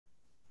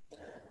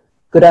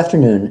Good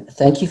afternoon.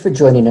 Thank you for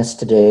joining us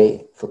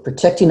today for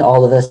protecting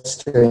all of us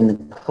during the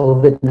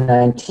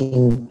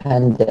COVID-19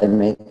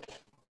 pandemic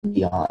and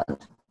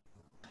beyond.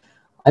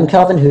 I'm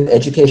Calvin Hu,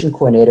 Education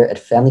Coordinator at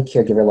Family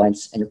Caregiver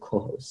Alliance and your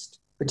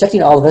co-host.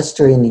 Protecting all of us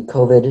during the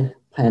COVID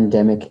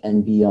pandemic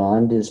and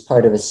beyond is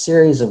part of a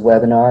series of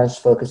webinars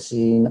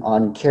focusing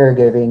on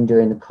caregiving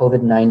during the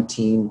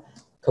COVID-19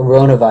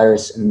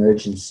 coronavirus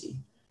emergency.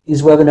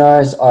 These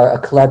webinars are a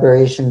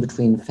collaboration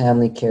between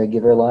Family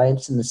Caregiver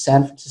Alliance and the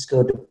San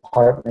Francisco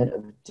Department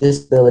of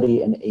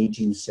Disability and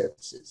Aging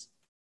Services.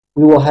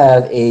 We will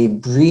have a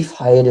brief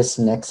hiatus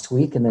next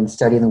week, and then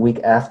starting the week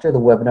after, the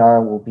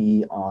webinar will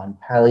be on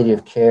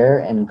palliative care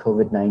and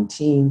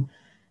COVID-19,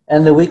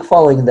 and the week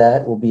following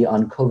that will be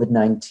on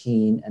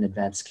COVID-19 and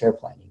advanced care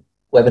planning.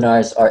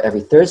 Webinars are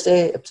every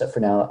Thursday, except for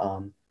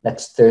now,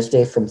 next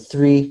Thursday from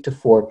 3 to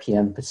 4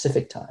 p.m.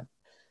 Pacific time.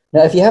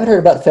 Now, if you haven't heard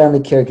about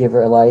Family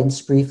Caregiver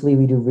Alliance, briefly,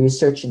 we do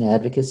research and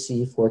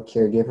advocacy for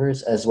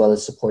caregivers as well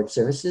as support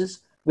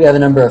services. We have a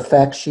number of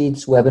fact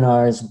sheets,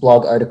 webinars,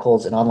 blog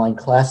articles, and online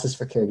classes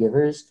for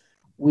caregivers.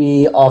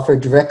 We offer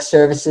direct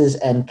services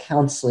and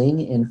counseling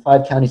in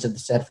 5 counties of the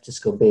San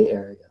Francisco Bay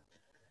Area.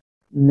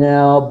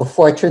 Now,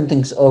 before I turn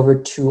things over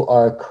to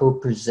our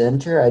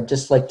co-presenter, I'd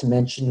just like to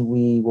mention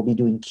we will be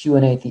doing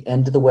Q&A at the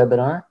end of the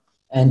webinar,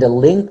 and a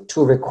link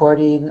to a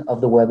recording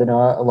of the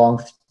webinar along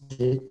with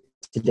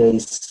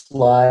today's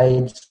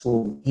slides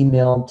will be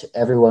emailed to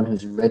everyone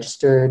who's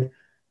registered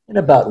in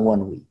about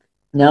 1 week.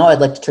 Now I'd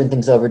like to turn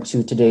things over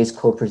to today's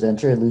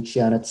co-presenter,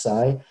 Luciana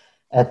Tsai,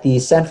 at the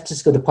San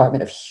Francisco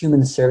Department of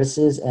Human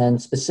Services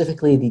and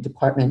specifically the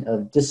Department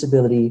of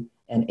Disability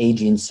and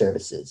Aging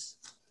Services.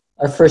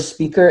 Our first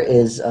speaker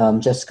is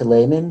Jessica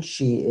Lehman.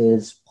 She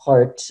is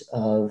part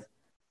of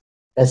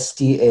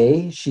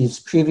SDA.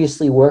 She's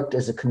previously worked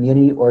as a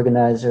community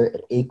organizer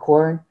at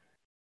Acorn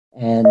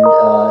and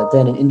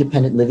then an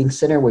independent living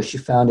center where she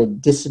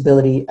founded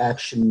Disability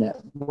Action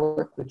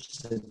Network, which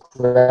is a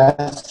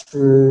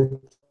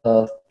grassroots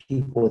of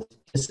people with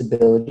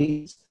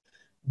disabilities,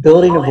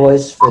 building a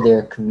voice for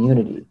their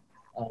community.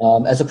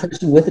 As a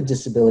person with a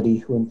disability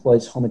who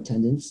employs home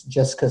attendants,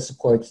 Jessica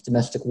supports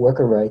domestic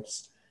worker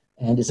rights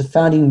and is a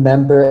founding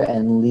member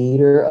and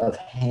leader of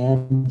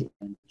HAND,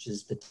 which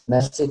is the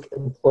Domestic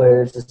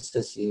Employers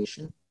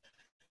Association.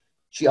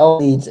 She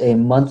also leads a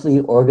monthly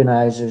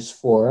organizers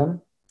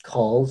forum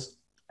calls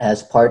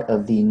as part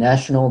of the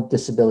National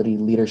Disability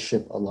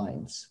Leadership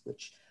Alliance,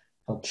 which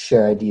helps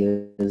share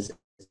ideas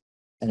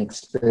and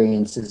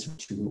experiences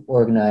to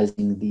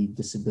organizing the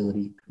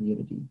disability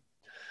community.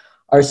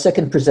 Our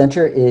second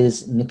presenter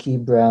is Nikki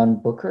Brown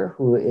Booker,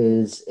 who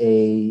is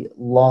a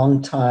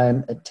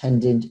longtime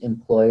attendant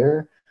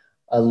employer,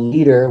 a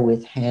leader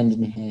with Hand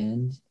in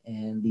Hand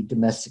and the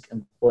Domestic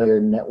Employer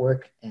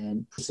Network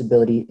and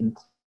Disability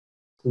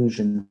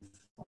Inclusion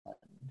Fund.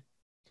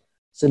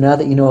 So now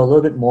that you know a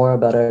little bit more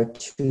about our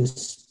 2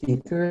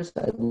 speakers,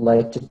 I'd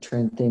like to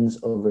turn things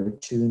over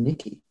to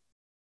Nikki.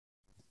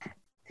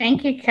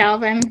 Thank you,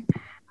 Calvin.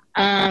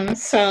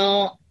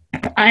 So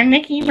I'm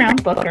Nikki Brown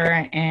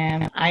Booker,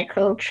 and I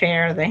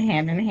co-chair the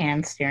Hand in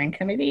Hand Steering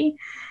Committee.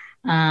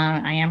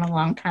 I am a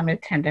longtime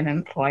attendant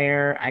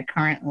employer. I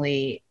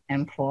currently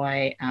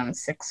employ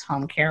 6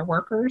 home care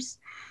workers.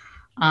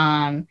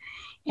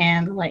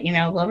 And to let you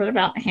know a little bit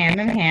about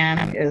Hand in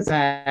Hand is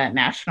a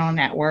national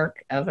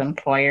network of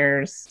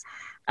employers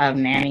of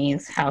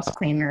nannies, house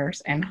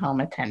cleaners, and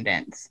home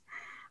attendants.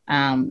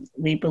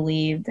 We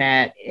believe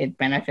that it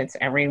benefits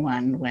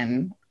everyone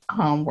when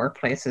home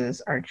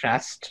workplaces are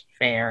just,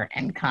 fair,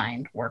 and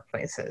kind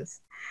workplaces.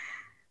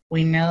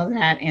 We know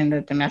that in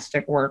the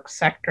domestic work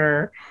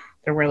sector,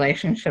 the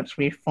relationships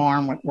we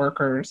form with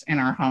workers in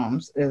our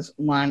homes is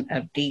one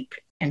of deep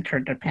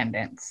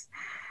interdependence.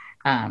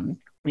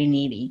 We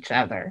need each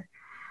other.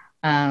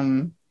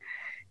 And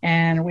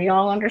we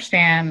all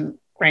understand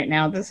right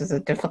now this is a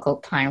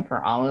difficult time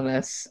for all of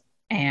us,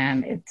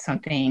 and it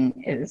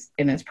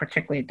is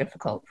particularly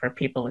difficult for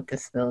people with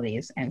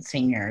disabilities and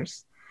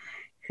seniors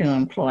who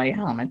employ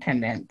home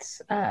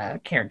attendants,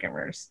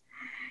 caregivers.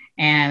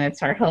 And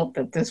it's our hope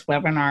that this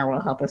webinar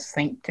will help us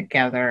think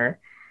together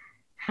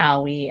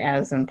how we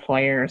as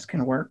employers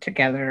can work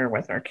together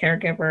with our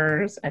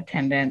caregivers,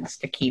 attendants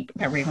to keep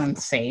everyone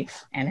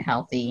safe and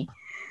healthy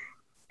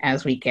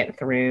as we get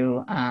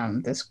through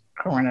this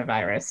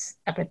coronavirus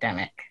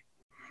epidemic.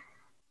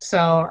 So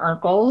our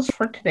goals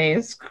for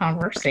today's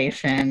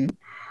conversation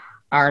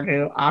are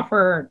to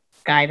offer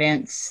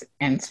guidance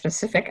and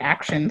specific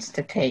actions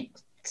to take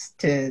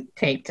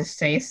to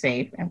stay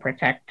safe and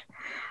protect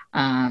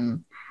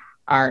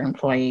our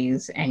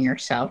employees and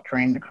yourself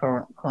during the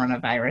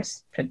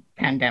coronavirus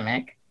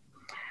pandemic,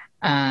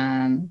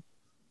 and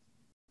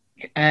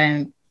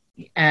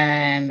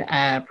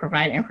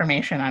provide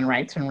information on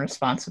rights and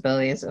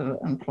responsibilities of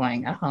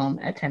employing a home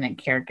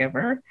attendant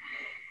caregiver,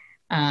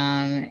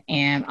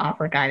 and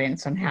offer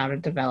guidance on how to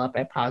develop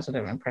a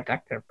positive and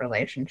productive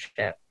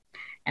relationship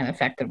and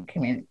effective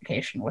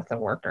communication with the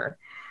worker.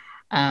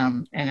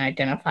 and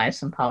identify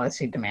some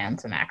policy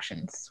demands and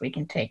actions we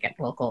can take at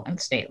local and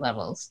state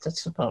levels to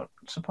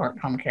support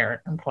home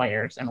care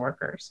employers and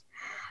workers.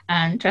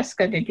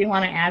 Jessica, did you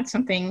want to add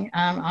something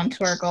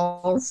onto our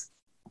goals?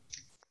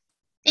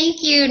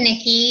 Thank you,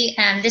 Nikki.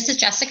 This is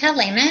Jessica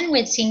Lehman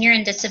with Senior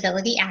and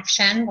Disability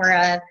Action. We're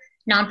a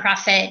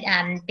nonprofit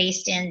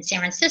based in San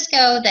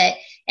Francisco that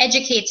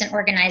educates and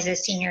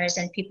organizes seniors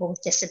and people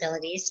with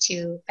disabilities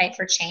to fight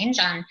for change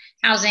on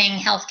housing,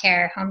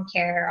 healthcare, home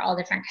care, all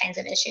different kinds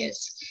of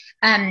issues.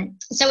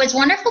 So it's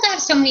wonderful to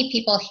have so many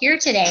people here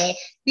today.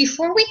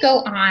 Before we go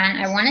on,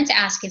 I wanted to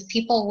ask if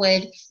people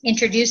would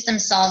introduce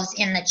themselves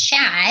in the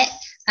chat.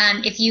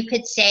 If you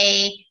could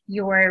say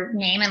your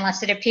name,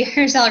 unless it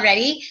appears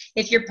already,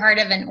 if you're part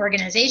of an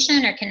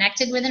organization or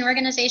connected with an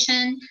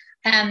organization.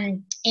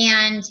 And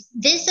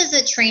this is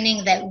a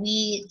training that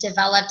we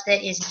developed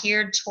that is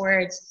geared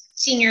towards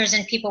seniors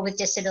and people with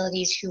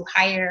disabilities who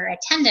hire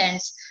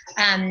attendants.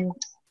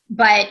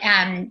 But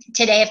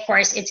today, of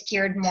course, it's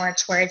geared more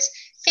towards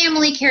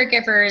family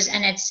caregivers,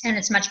 and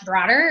it's much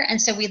broader.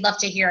 And so we'd love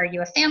to hear, are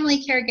you a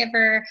family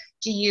caregiver?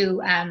 Do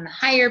you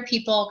hire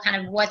people?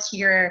 Kind of what's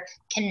your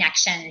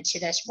connection to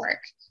this work?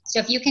 So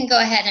if you can go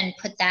ahead and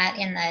put that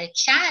in the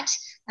chat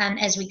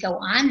as we go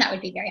on, that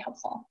would be very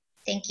helpful.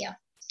 Thank you.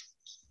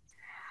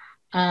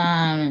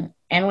 And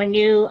when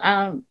you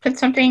put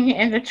something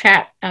in the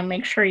chat,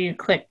 make sure you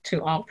click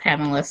to all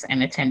panelists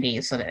and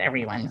attendees so that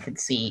everyone can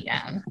see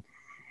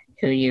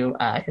who you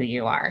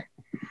are.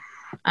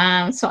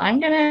 So I'm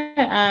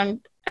gonna,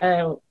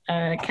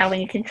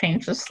 Calvin, you can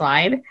change the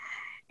slide,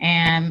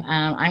 and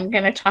I'm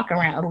gonna talk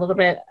around a little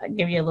bit,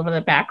 give you a little bit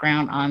of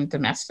background on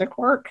domestic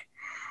work.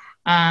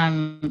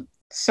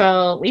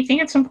 So we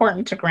think it's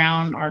important to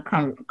ground our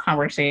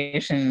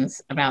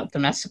conversations about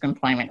domestic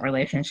employment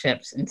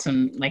relationships in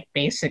some like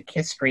basic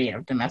history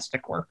of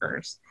domestic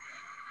workers.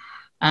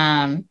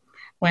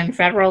 When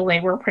federal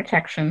labor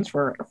protections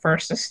were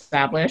first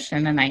established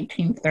in the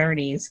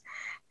 1930s,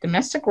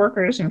 domestic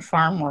workers and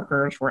farm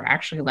workers were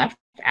actually left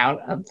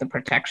out of the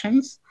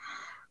protections,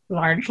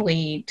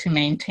 largely to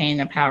maintain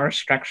a power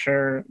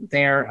structure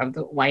there of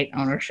the white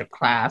ownership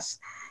class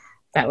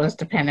that was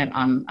dependent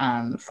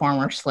on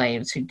former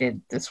slaves who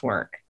did this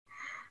work.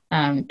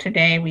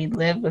 Today, we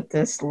live with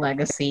this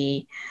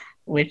legacy,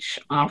 which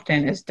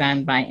often is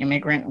done by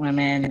immigrant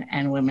women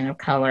and women of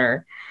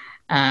color,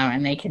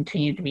 and they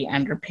continue to be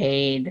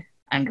underpaid,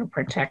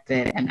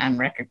 underprotected, and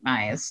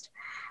unrecognized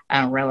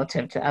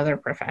relative to other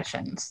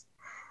professions.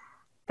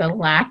 The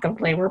lack of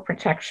labor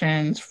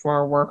protections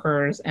for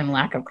workers and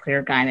lack of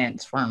clear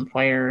guidance for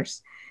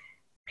employers,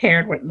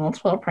 paired with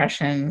multiple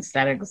oppressions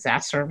that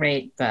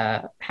exacerbate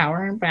the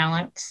power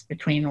imbalance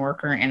between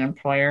worker and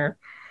employer,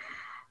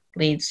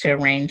 leads to a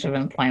range of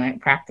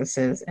employment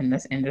practices in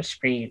this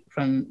industry,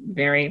 from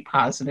very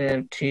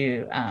positive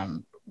to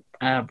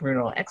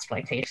brutal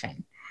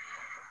exploitation.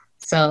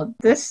 So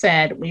this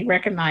said, we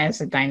recognize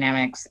the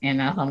dynamics in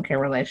a home care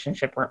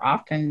relationship are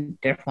often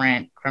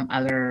different from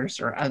others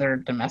or other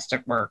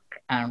domestic work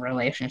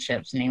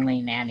relationships,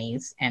 namely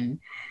nannies and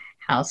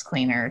house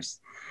cleaners.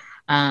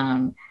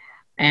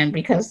 And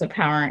because the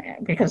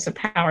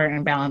power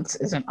imbalance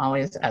isn't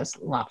always as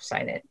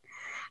lopsided.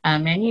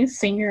 Many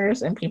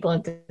seniors and people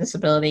with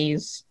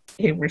disabilities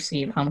who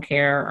receive home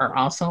care are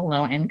also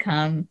low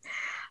income,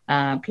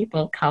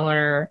 people of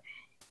color,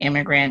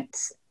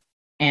 immigrants,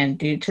 and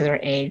due to their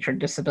age or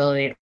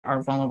disability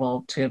are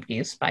vulnerable to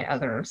abuse by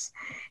others,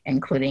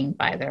 including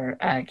by their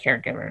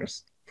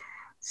caregivers.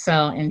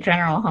 So in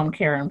general, home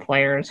care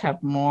employers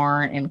have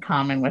more in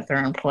common with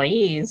their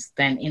employees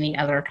than any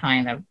other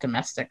kind of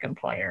domestic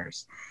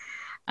employers.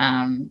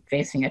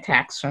 Facing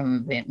attacks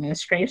from the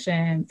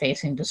administration,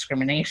 facing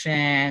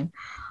discrimination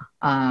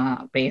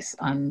based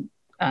on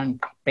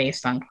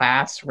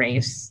class,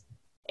 race,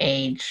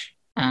 age,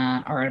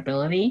 or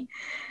ability,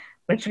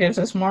 which gives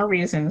us more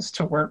reasons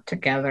to work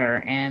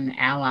together and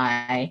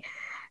ally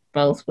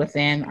both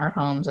within our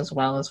homes as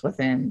well as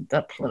within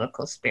the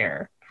political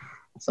sphere.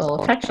 So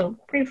we'll touch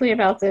briefly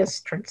about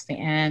this towards the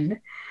end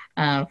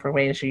for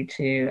ways you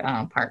to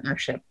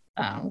partnership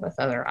with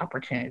other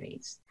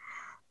opportunities.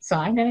 So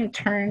I'm going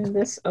to turn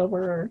this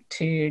over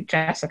to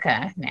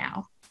Jessica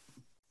now.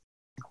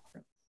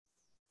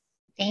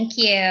 Thank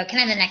you. Can I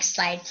have the next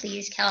slide,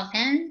 please,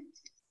 Calvin?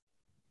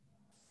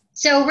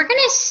 So we're going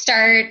to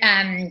start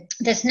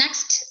this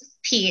next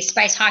piece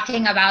by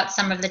talking about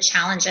some of the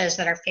challenges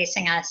that are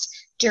facing us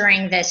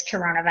during this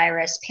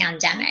coronavirus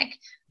pandemic.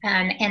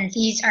 And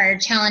these are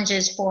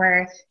challenges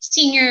for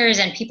seniors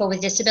and people with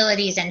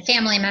disabilities and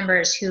family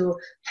members who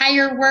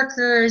hire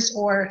workers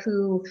or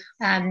who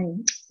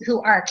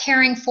are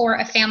caring for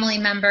a family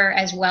member,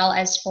 as well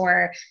as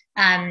for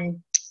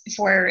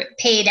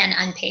paid and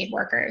unpaid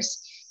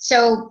workers.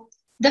 So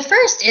the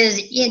first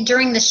is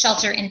during the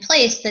shelter in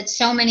place that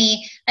so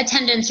many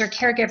attendants or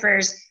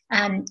caregivers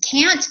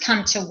can't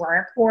come to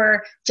work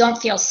or don't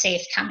feel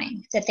safe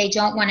coming, that they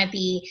don't want to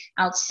be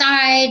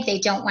outside, they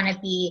don't want to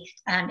be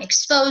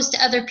exposed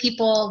to other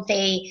people,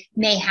 they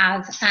may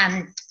have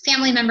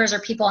family members or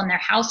people in their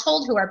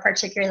household who are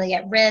particularly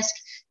at risk,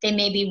 they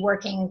may be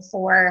working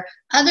for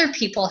other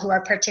people who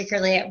are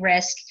particularly at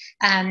risk,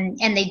 and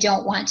they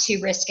don't want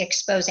to risk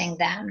exposing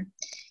them.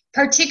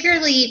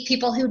 Particularly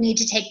people who need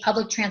to take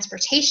public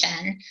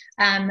transportation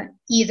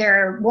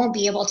either won't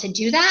be able to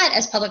do that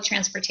as public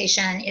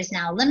transportation is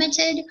now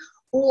limited,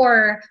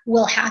 or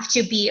will have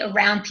to be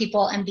around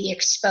people and be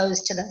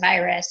exposed to the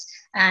virus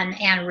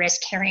and risk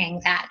carrying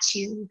that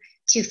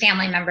to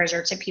family members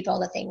or to people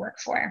that they work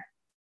for.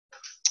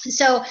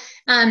 So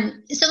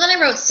then I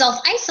wrote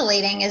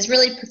self-isolating is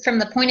really from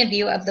the point of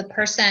view of the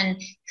person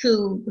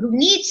who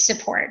needs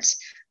support.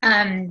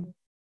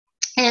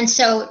 And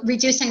so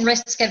reducing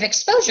risk of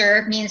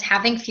exposure means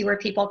having fewer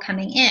people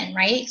coming in,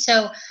 right?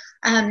 So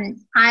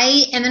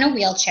I am in a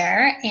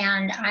wheelchair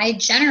and I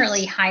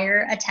generally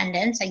hire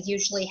attendants. I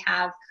usually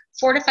have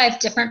 4 to 5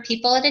 different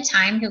people at a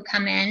time who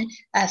come in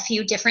a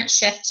few different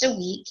shifts a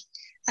week.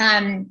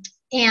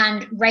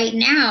 And right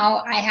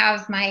now I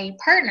have my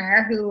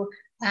partner who,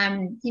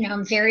 you know,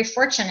 I'm very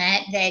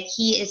fortunate that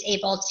he is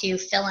able to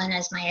fill in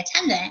as my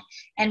attendant.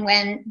 And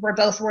when we're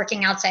both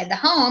working outside the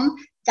home,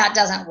 that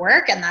doesn't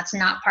work, and that's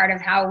not part of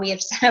how we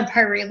have set up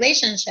our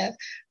relationship.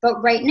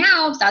 But right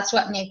now, that's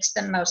what makes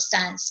the most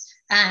sense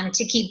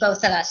to keep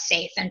both of us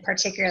safe, and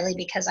particularly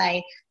because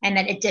I am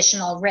at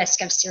additional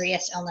risk of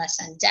serious illness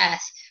and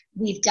death.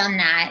 We've done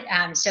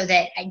that so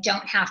that I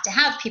don't have to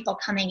have people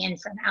coming in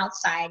from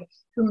outside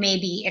who may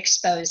be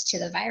exposed to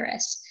the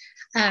virus.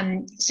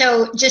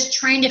 So just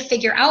trying to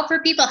figure out for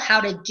people how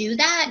to do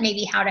that,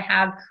 maybe how to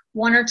have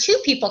 1 or 2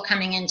 people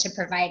coming in to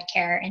provide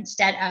care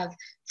instead of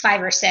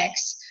 5 or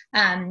 6.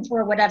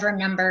 Or whatever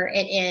number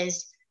it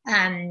is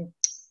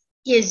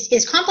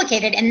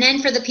complicated. And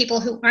then for the people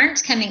who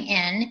aren't coming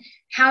in,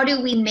 how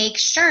do we make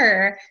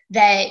sure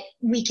that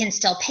we can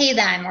still pay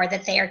them, or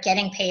that they are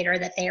getting paid, or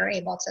that they are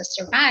able to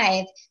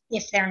survive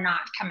if they're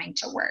not coming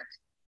to work?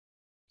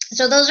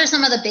 So those are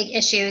some of the big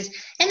issues.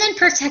 And then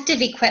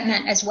protective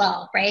equipment as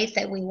well, right?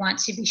 That we want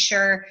to be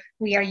sure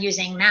we are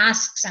using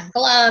masks and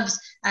gloves,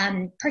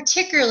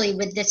 particularly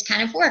with this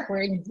kind of work.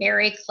 We're in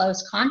very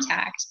close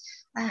contact.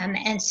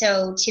 And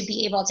so to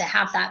be able to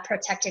have that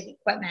protective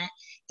equipment,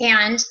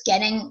 and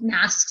getting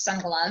masks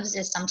and gloves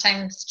is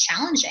sometimes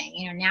challenging.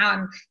 You know, now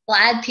I'm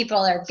glad people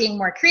are being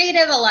more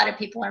creative. A lot of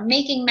people are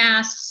making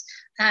masks,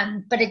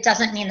 but it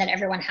doesn't mean that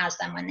everyone has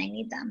them when they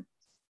need them.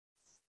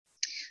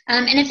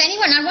 And if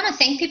anyone, I want to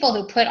thank people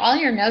who put all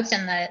your notes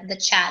in the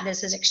chat.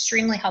 This is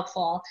extremely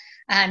helpful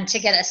to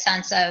get a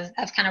sense of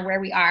kind of where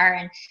we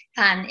are.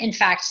 And in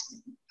fact,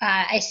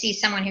 I see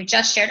someone who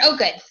just shared, oh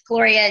good,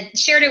 Gloria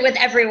shared it with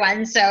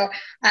everyone. So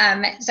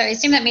I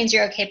assume that means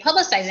you're okay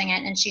publicizing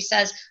it. And she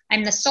says,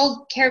 I'm the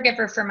sole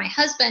caregiver for my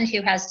husband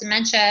who has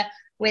dementia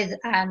with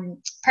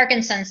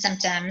Parkinson's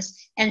symptoms.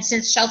 And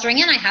since sheltering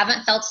in, I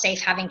haven't felt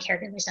safe having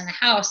caregivers in the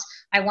house.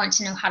 I want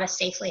to know how to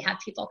safely have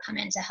people come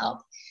in to help.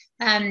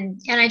 And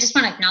I just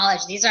want to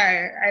acknowledge these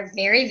are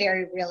very,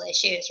 very real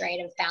issues, right,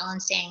 of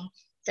balancing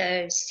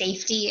the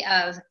safety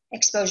of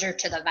exposure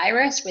to the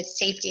virus with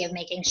safety of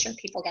making sure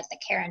people get the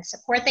care and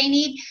support they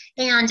need,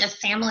 and of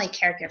family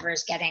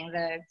caregivers getting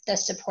the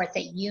support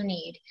that you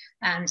need,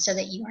 so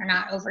that you are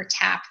not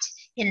overtapped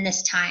in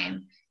this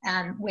time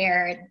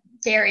where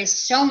there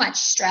is so much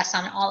stress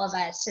on all of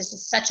us. This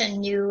is such a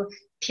new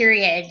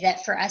period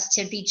that for us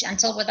to be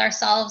gentle with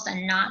ourselves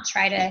and not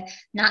try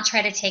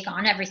to take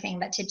on everything,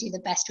 but to do the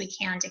best we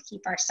can to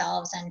keep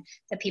ourselves and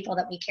the people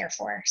that we care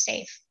for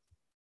safe.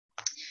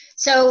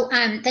 So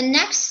the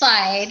next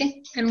slide,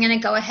 I'm going to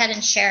go ahead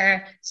and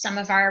share some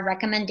of our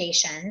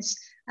recommendations.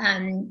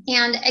 And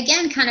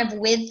again, kind of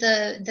with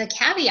the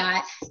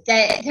caveat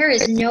that there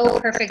is no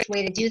perfect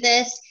way to do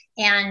this.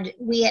 And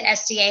we at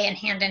SDA and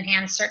Hand in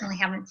Hand certainly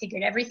haven't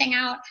figured everything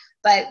out,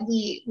 but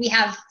we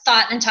have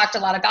thought and talked a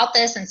lot about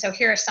this. And so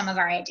here are some of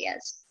our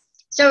ideas.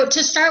 So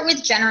to start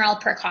with general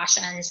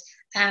precautions,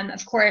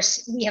 of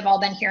course, we have all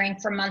been hearing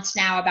for months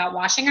now about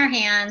washing our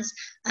hands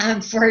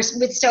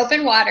with soap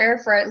and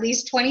water for at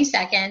least 20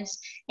 seconds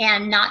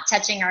and not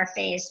touching our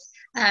face.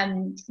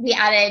 We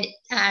added,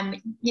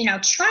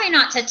 try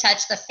not to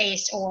touch the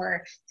face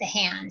or the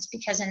hands,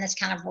 because in this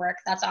kind of work,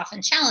 that's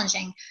often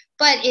challenging.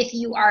 But if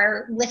you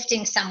are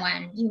lifting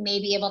someone, you may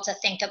be able to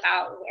think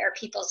about where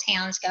people's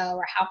hands go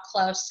or how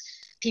close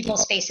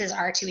people's faces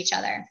are to each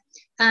other.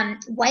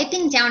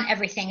 Wiping down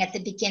everything at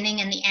the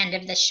beginning and the end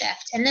of the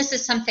shift. And this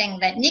is something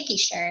that Nikki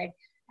shared.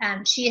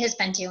 She has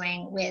been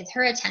doing with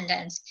her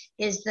attendants,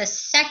 is the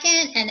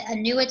second a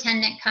new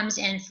attendant comes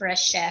in for a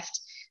shift,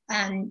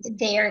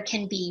 there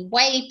can be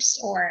wipes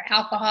or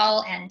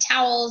alcohol and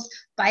towels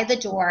by the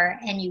door,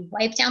 and you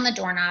wipe down the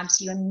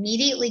doorknobs. You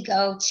immediately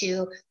go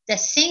to the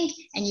sink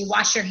and you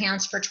wash your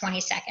hands for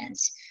 20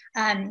 seconds.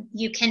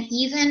 You can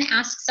even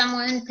ask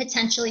someone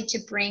potentially to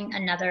bring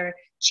another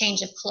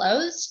change of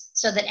clothes,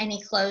 so that any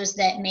clothes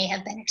that may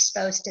have been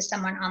exposed to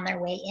someone on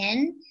their way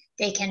in,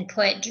 they can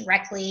put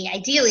directly,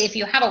 ideally if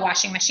you have a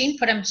washing machine,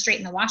 put them straight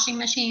in the washing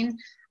machine,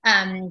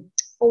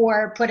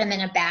 or put them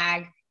in a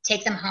bag,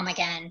 take them home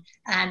again,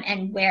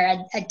 and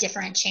wear a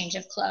different change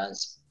of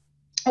clothes,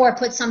 or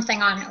put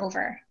something on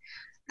over.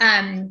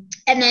 And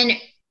then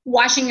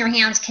washing your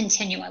hands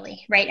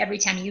continually, right? Every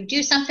time you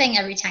do something,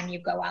 every time you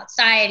go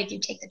outside, if you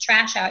take the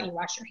trash out, you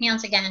wash your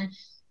hands again.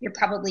 You're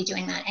probably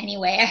doing that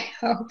anyway,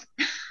 I hope.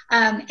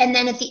 And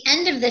then at the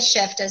end of the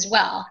shift as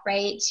well,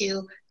 right?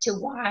 To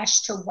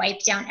wash, to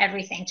wipe down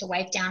everything, to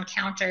wipe down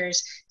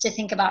counters, to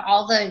think about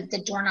all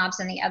the doorknobs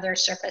and the other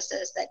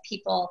surfaces that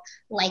people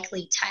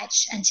likely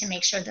touch, and to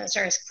make sure those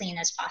are as clean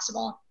as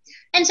possible.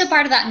 And so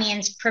part of that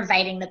means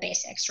providing the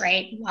basics,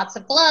 right? Lots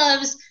of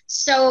gloves,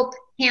 soap,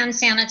 hand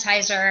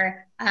sanitizer,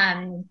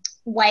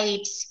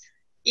 wipes.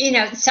 You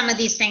know, some of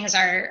these things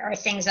are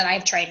things that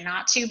I've tried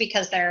not to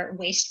because they're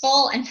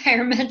wasteful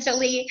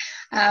environmentally.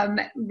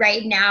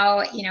 Right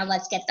now, you know,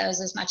 let's get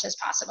those as much as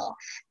possible.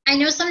 I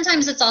know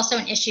sometimes it's also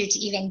an issue to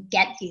even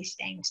get these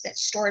things, that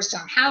stores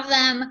don't have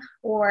them,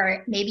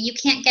 or maybe you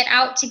can't get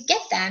out to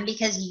get them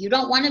because you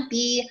don't want to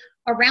be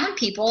around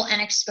people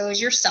and expose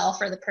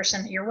yourself or the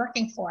person that you're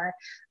working for.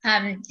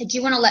 I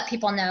do want to let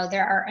people know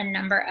there are a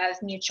number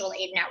of mutual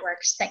aid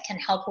networks that can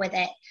help with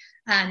it.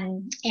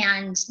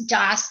 And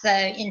DOS,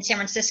 in San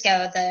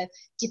Francisco, the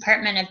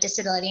Department of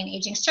Disability and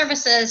Aging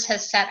Services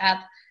has set up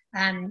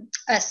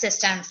a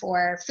system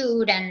for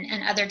food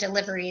and other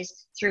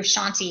deliveries through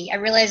Shanti. I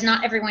realize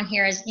not everyone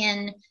here is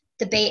in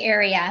the Bay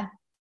Area.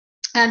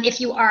 If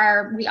you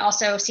are, we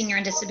also, Senior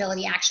and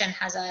Disability Action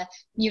has a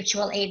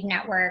mutual aid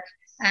network.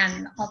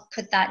 I'll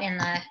put that in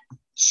the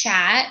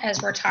chat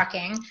as we're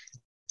talking.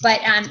 But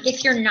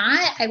if you're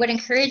not, I would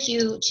encourage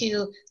you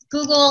to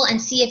Google and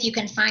see if you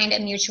can find a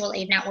mutual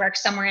aid network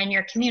somewhere in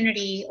your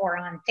community or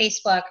on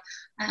Facebook,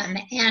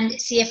 and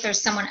see if there's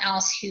someone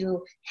else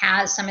who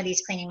has some of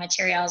these cleaning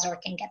materials or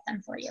can get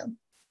them for you.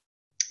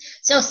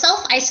 So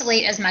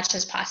self-isolate as much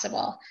as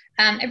possible.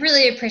 I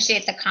really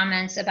appreciate the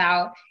comments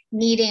about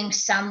needing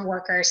some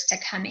workers to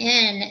come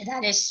in.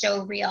 That is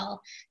so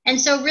real. And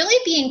so really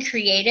being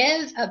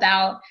creative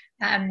about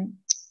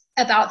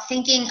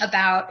thinking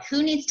about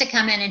who needs to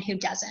come in and who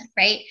doesn't,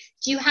 right?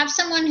 Do you have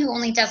someone who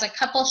only does a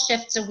couple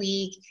shifts a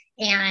week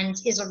and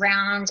is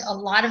around a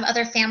lot of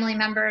other family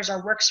members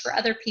or works for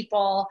other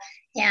people,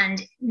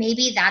 and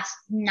maybe that's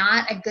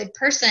not a good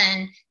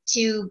person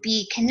to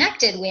be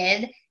connected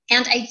with?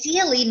 And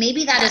ideally,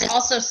 maybe that is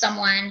also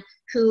someone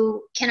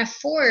who can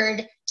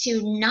afford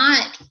to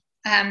not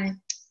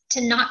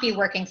be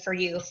working for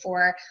you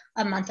for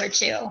a month or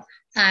two.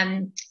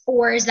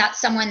 Or is that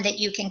someone that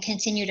you can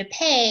continue to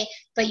pay,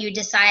 but you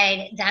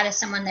decide that is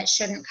someone that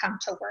shouldn't come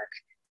to work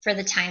for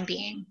the time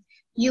being?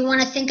 You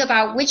want to think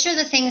about which are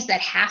the things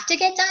that have to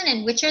get done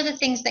and which are the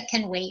things that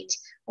can wait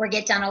or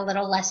get done a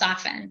little less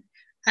often.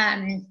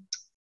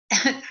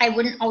 I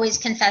wouldn't always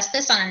confess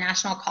this on a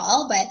national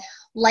call, but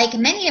like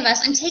many of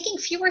us, I'm taking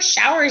fewer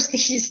showers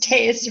these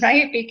days,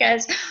 right?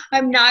 Because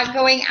I'm not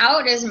going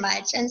out as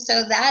much. And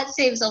so that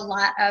saves a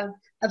lot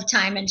of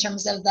time in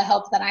terms of the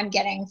help that I'm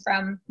getting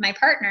from my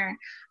partner.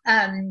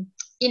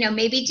 You know,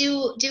 maybe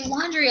do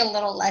laundry a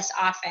little less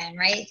often,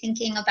 right?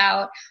 Thinking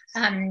about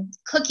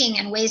cooking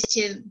and ways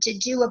to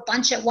do a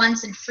bunch at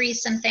once and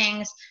freeze some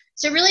things.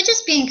 So really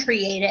just being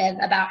creative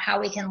about how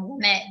we can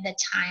limit the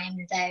time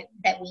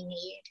that we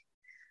need.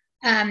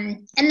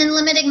 And then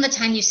limiting the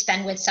time you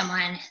spend with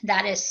someone,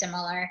 that is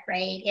similar,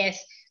 right?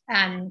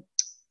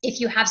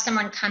 If you have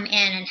someone come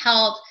in and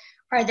help,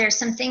 are there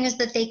some things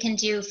that they can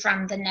do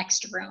from the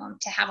next room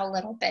to have a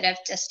little bit of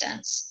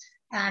distance?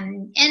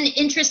 And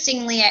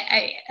interestingly,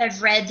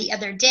 I've read the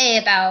other day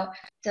about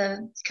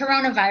the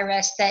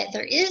coronavirus that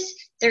there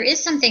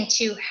is something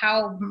to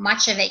how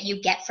much of it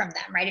you get from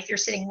them, right? If you're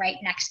sitting right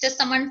next to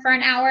someone for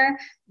an hour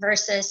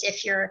versus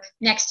if you're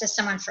next to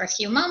someone for a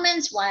few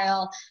moments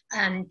while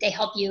they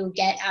help you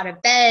get out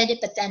of bed,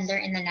 but then they're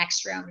in the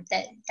next room,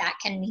 that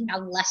can mean a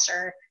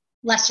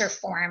lesser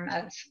form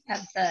of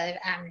the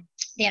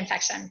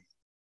infection.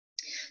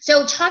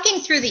 So talking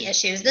through the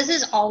issues, this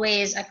is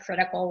always a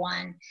critical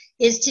one,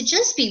 is to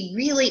just be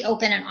really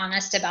open and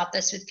honest about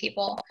this with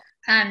people.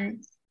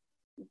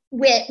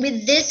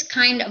 With this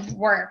kind of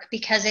work,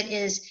 because it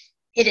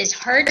is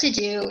hard to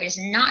do, it is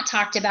not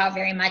talked about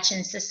very much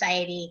in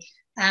society.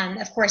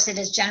 Of course, it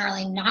is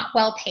generally not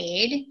well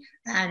paid.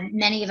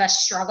 Many of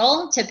us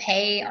struggle to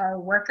pay our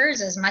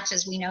workers as much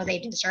as we know they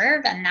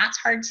deserve, and that's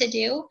hard to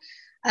do.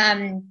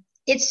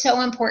 It's so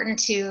important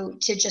to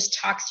just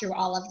talk through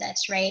all of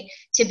this, right?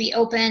 To be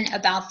open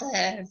about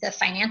the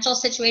financial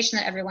situation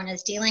that everyone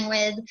is dealing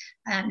with.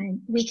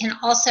 We can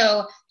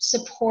also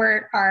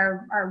support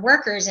our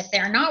workers, if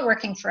they're not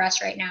working for us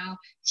right now,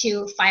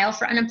 to file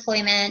for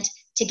unemployment,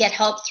 to get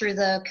help through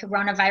the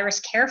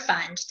Coronavirus Care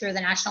Fund, through the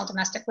National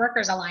Domestic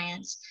Workers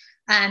Alliance,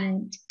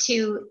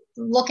 to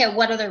look at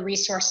what other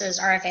resources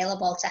are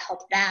available to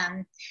help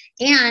them,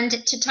 and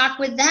to talk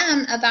with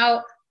them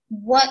about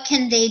what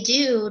can they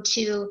do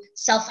to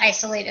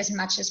self-isolate as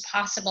much as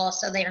possible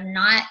so they are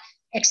not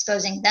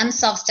exposing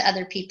themselves to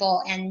other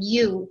people and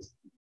you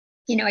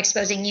know,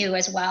 exposing you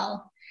as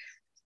well.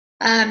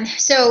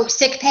 So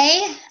sick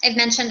pay, I've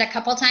mentioned a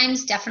couple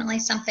times, definitely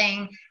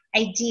something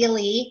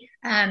ideally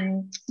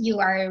you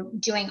are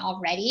doing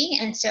already.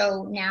 And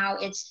so now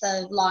it's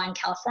the law in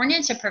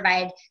California to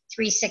provide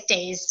 3 sick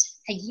days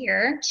a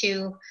year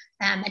to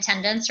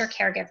attendants or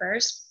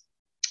caregivers.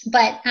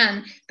 But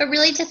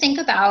really to think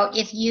about,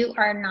 if you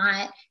are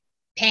not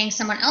paying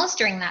someone else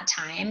during that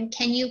time,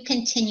 can you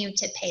continue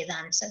to pay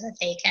them so that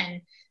they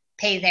can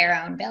pay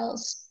their own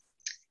bills?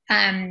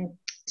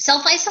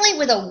 Self-isolate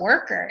with a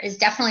worker is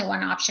definitely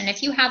one option.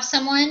 If you have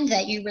someone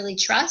that you really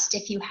trust,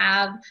 if you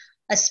have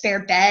a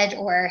spare bed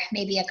or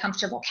maybe a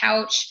comfortable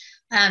couch,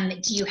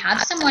 do you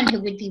have someone who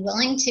would be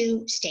willing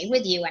to stay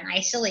with you and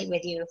isolate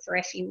with you for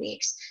a few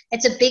weeks?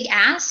 It's a big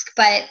ask,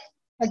 but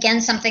again,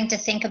 something to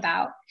think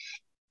about.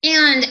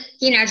 And,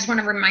 I just want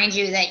to remind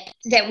you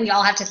that we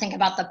all have to think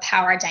about the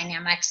power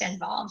dynamics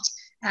involved,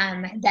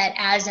 that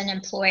as an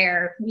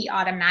employer, we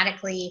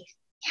automatically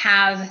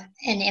have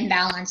an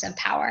imbalance of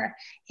power.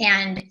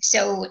 And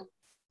so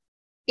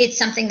it's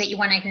something that you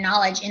want to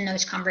acknowledge in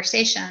those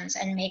conversations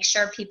and make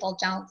sure people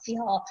don't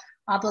feel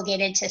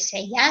obligated to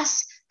say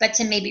yes, but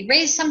to maybe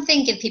raise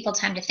something, give people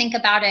time to think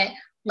about it,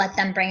 let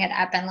them bring it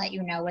up and let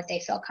you know what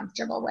they feel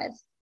comfortable with.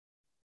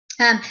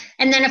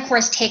 And then, of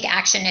course, take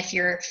action if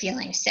you're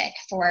feeling sick,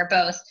 for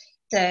both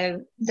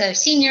the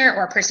senior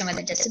or person with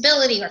a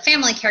disability or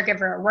family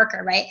caregiver or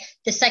worker, right?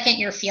 The second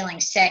you're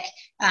feeling sick,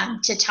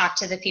 to talk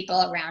to the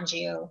people around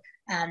you.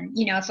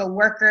 If a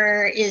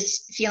worker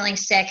is feeling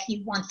sick,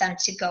 you want them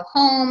to go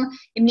home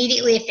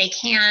immediately if they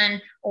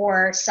can,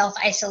 or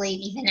self-isolate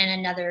even in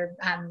another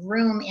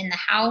room in the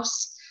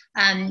house,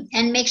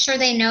 and make sure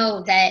they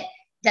know that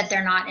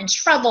they're not in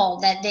trouble,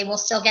 that they will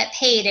still get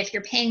paid if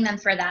you're paying them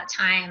for that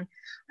time.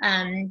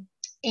 And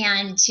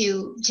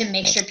to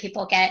make sure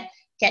people get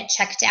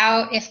checked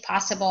out if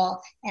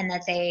possible, and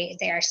that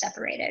they are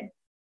separated.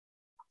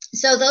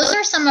 So those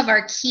are some of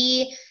our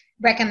key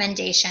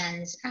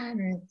recommendations.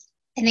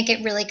 I think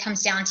it really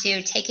comes down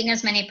to taking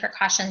as many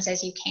precautions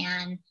as you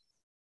can,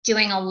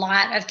 doing a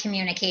lot of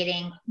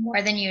communicating,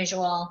 more than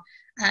usual,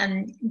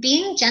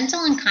 being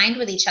gentle and kind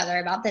with each other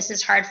about this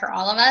is hard for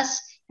all of us,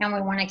 and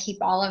we want to keep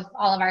all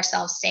of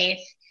ourselves safe,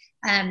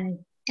 and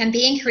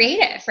being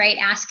creative, right?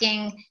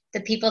 Asking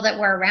the people that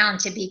we're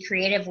around to be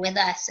creative with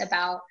us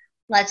about,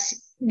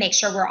 let's make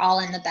sure we're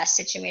all in the best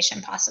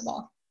situation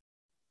possible.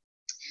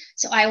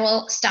 So I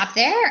will stop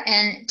there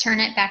and turn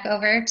it back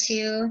over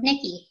to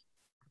Nikki.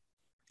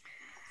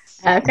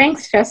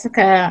 Thanks,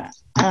 Jessica.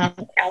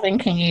 Calvin,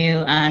 can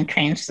you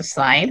change the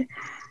slide?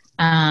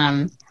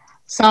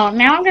 So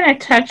now I'm going to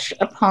touch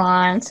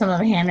upon some of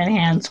the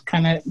hand-in-hand's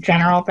kind of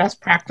general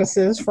best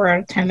practices for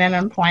attendant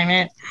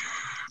employment.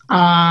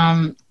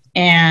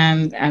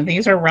 And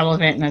these are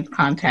relevant in the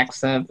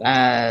context of,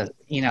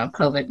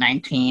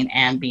 COVID-19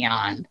 and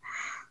beyond.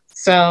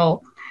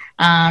 So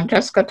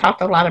Jessica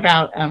talked a lot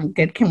about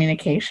good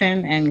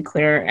communication and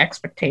clear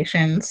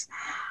expectations.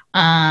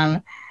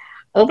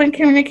 Open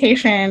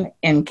communication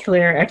and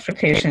clear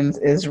expectations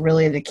is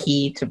really the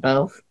key to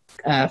both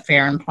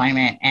fair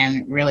employment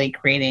and really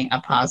creating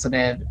a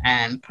positive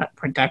and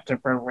productive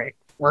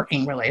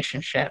working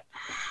relationship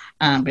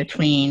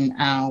between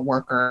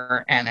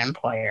worker and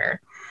employer.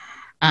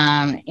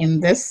 In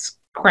this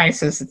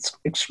crisis, it's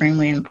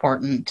extremely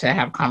important to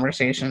have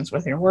conversations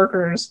with your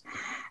workers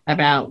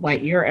about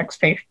what your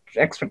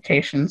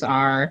expectations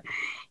are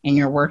in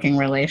your working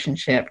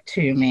relationship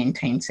to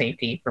maintain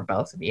safety for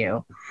both of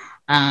you.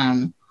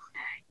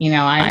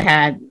 I've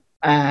had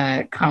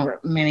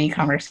many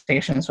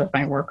conversations with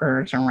my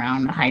workers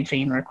around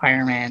hygiene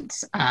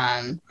requirements,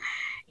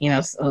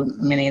 so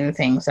many of the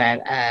things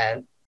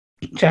that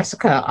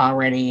Jessica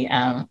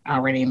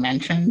already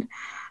mentioned.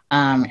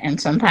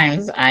 And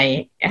sometimes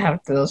I have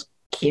those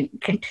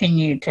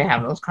continue to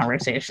have those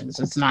conversations.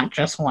 It's not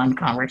just one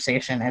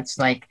conversation. It's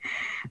like,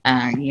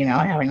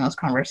 having those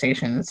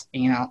conversations,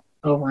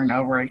 over and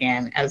over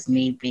again as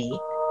need be.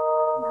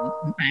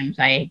 Sometimes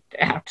I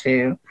have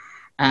to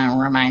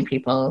remind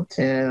people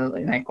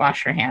to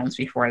wash their hands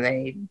before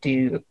they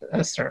do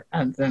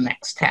the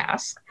next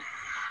task.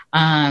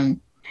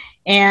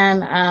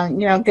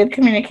 Good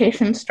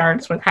communication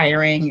starts with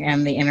hiring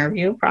and the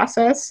interview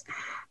process.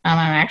 I'm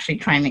actually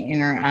trying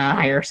to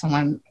hire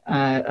someone,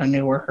 a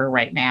new worker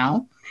right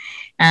now.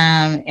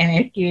 And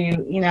if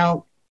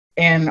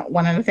and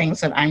one of the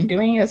things that I'm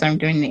doing is I'm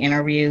doing the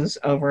interviews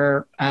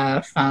over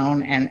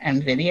phone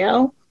and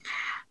video.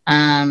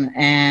 And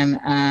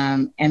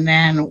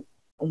then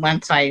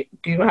once I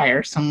do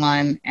hire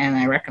someone, and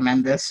I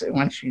recommend this,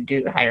 once you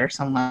do hire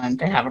someone,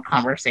 to have a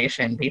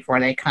conversation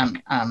before they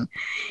come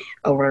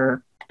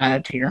over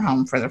to your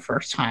home for the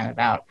first time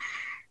about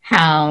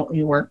how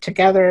you work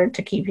together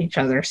to keep each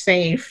other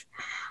safe,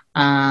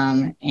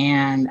 what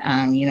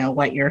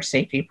your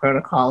safety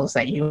protocols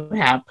that you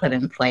have put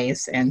in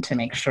place, and to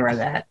make sure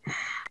that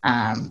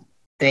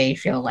they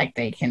feel like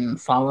they can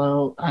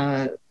follow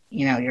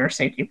your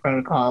safety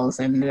protocols,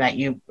 and that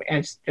you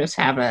just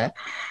have a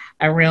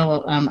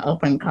real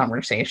open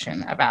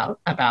conversation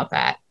about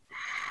that.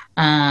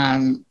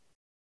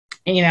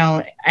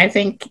 I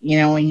think,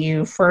 when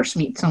you first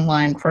meet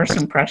someone, first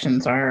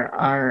impressions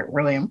are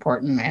really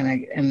important,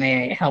 and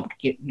they help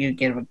you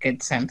give a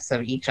good sense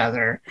of each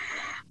other,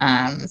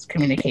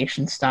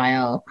 communication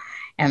style,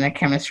 and the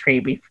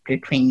chemistry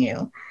between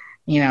you.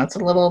 it's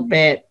a little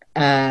bit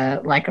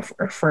like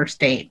a first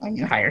date when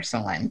you hire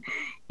someone.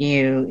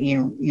 You're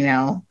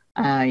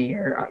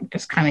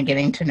just kind of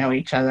getting to know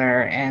each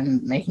other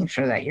and making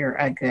sure that you're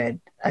a good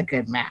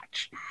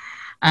match.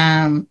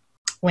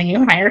 When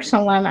you hire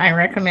someone, I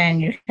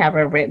recommend you have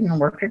a written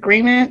work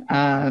agreement,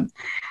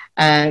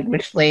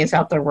 which lays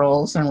out the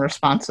roles and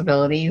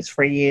responsibilities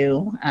for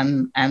you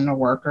and the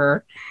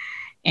worker.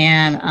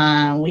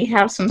 And we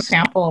have some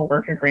sample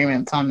work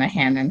agreements on the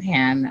Hand in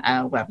Hand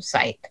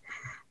website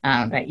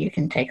that you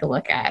can take a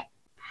look at.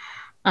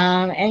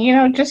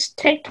 And just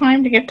take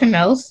time to get to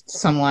know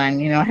someone,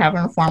 have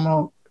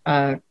informal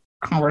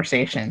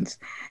conversations.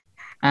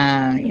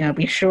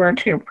 Be sure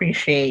to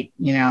appreciate,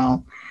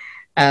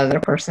 the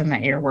person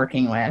that you're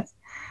working with.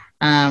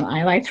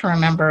 I like to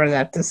remember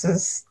that this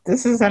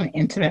is an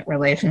intimate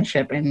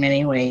relationship in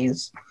many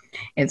ways.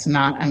 It's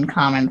not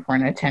uncommon for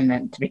an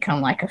attendant to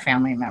become like a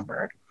family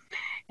member.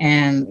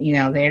 And,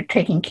 they're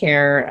taking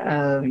care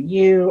of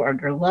you or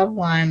your loved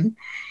one.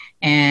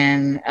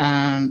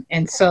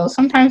 And so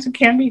sometimes it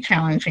can be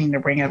challenging to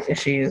bring up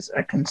issues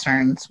or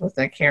concerns with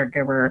a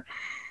caregiver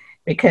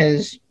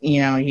because,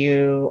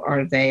 you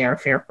or they are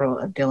fearful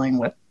of dealing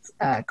with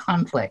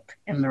conflict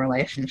in the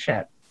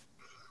relationship.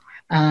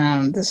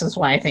 This is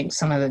why I think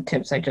some of the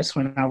tips I just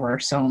went over are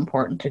so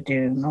important to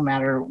do. No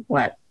matter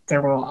what,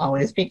 there will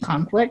always be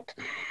conflict.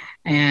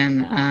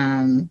 And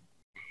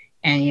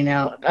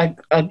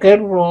a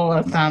good rule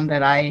of thumb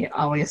that I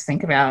always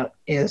think about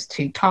is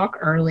to talk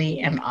early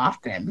and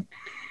often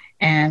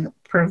and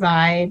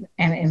provide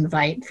and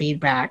invite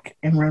feedback.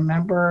 And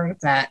remember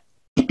that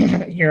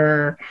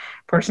your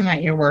person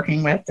that you're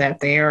working with, that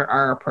they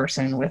are a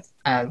person with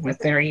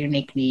their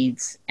unique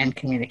needs and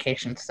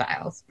communication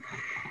styles.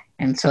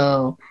 And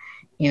so,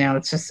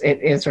 it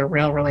is a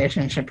real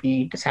relationship.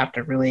 You just have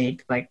to really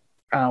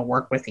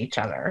work with each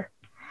other.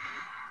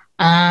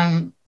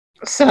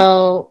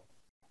 So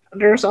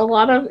there's a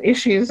lot of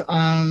issues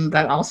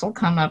that also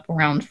come up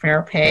around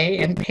fair pay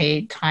and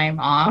paid time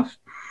off.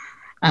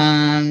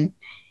 And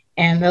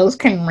those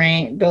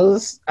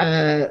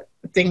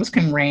things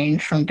can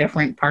range from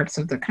different parts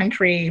of the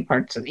country,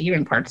 parts of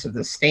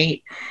the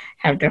state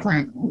have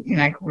different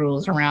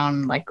rules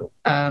around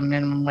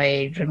minimum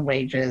wage and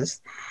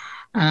wages.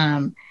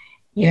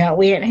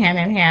 We at Hand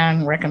in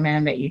Hand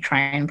recommend that you try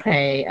and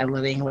pay a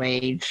living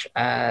wage,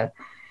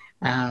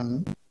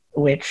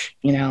 which,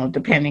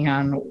 depending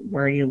on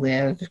where you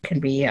live, can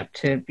be up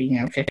to,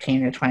 $15 to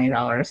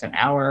 $20 an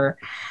hour,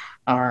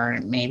 or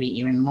maybe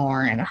even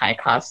more in high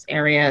cost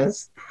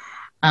areas.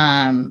 We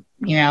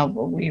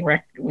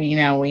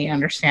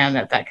understand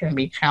that can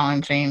be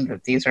challenging,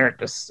 but these are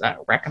just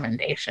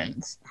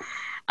recommendations.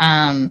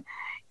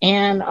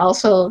 And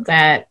also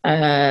that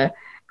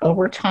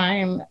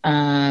overtime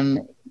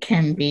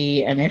can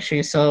be an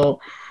issue. So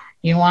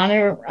we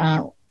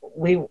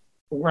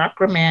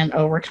recommend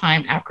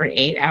overtime after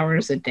 8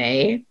 hours a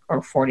day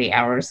or 40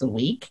 hours a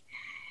week.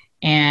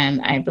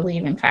 And I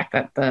believe, in fact,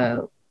 that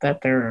the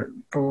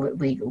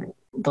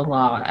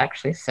law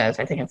actually says,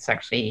 I think it's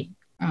actually,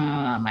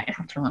 I might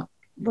have to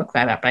look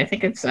that up. I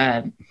think it's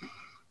after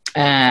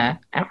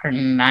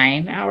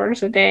 9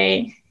 hours a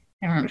day.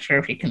 I'm not sure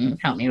if you can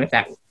help me with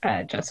that,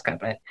 Jessica,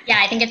 but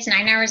yeah, I think it's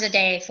 9 hours a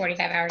day,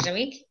 45 hours a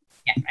week.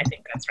 Yeah, I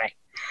think that's right.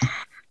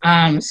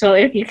 So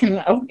if you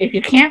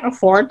can't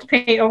afford to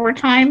pay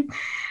overtime,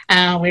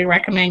 we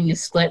recommend you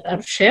split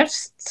up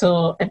shifts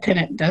so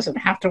attendant doesn't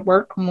have to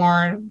work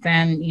more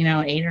than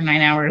 8 or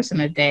 9 hours in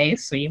a day.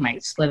 So you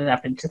might split it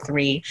up into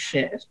 3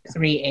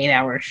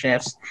 8-hour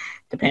shifts,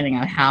 depending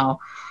on how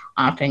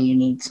often you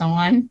need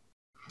someone.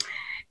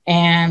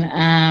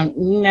 And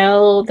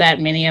know that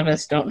many of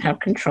us don't have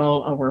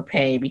control over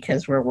pay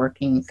because we're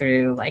working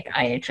through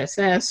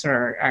IHSS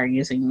or are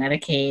using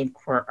Medicaid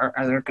or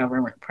other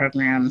government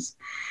programs.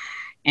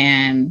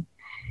 And,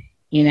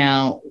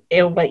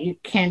 what you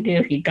can do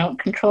if you don't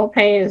control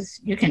pay is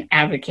you can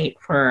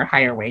advocate for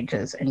higher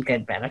wages and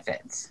good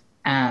benefits.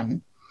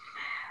 And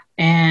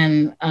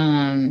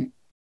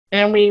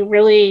we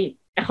really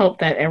hope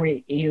that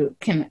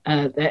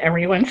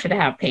everyone should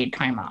have paid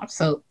time off.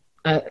 So,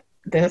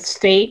 the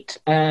state,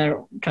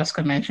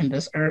 Jessica mentioned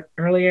this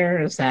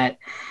earlier, is that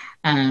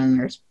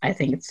I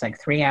think it's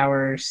 3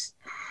 hours,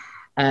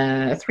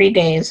 3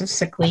 days of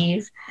sick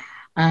leave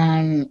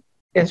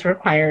is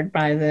required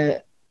by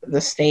the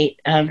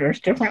state. There's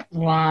different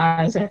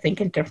laws, I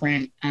think, in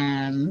different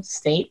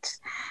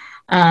states.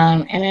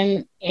 And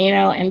then,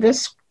 in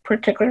this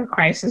particular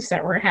crisis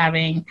that we're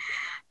having,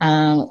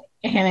 Hand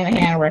in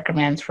Hand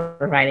recommends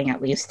providing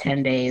at least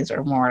 10 days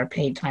or more of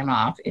paid time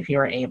off if you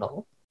are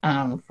able.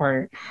 So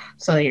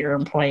that your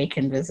employee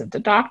can visit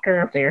the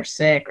doctor if they are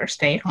sick or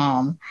stay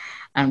home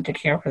to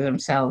care for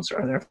themselves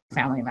or their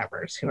family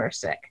members who are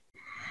sick.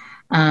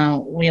 I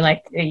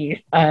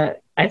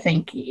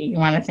think you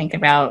want to think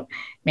about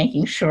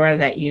making sure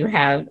that you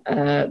have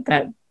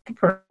that the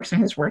person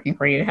who's working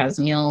for you has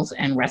meals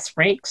and rest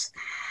breaks,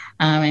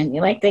 and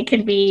they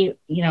can be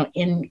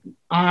in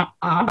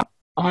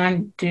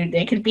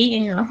they could be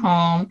in your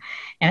home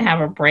and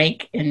have a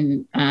break,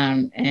 and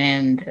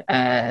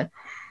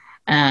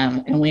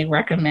we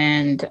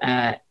recommend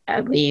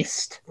at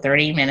least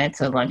 30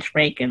 minutes of lunch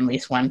break and at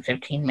least one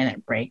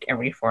 15-minute break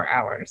every 4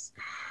 hours.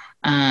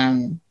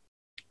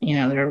 You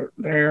know,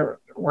 they're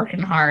working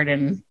hard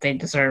and they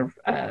deserve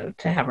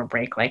to have a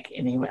break like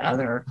any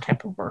other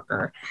type of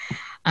worker.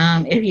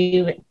 If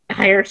you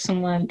hire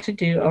someone to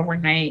do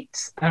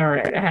overnights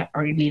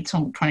or you need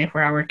some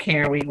 24-hour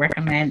care, we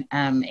recommend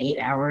 8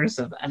 hours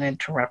of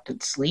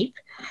uninterrupted sleep.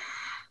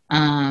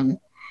 And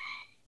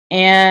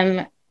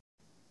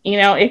you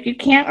know, if you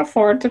can't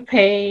afford to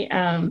pay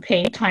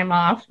paid time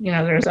off, you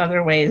know, there's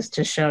other ways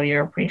to show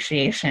your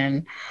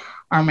appreciation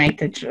or make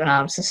the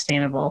job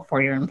sustainable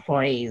for your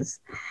employees.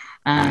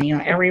 You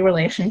know, every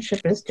relationship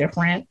is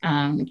different.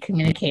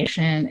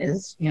 Communication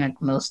is, you know,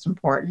 the most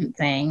important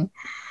thing.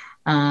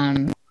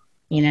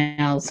 You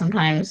know,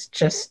 sometimes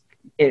just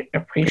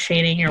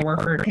appreciating your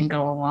worker can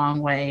go a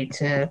long way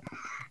to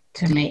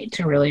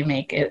really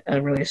make it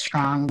a really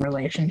strong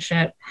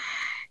relationship.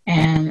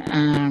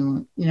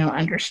 And you know,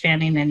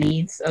 understanding the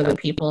needs of the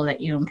people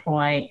that you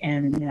employ,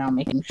 and you know,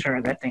 making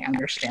sure that they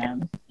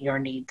understand your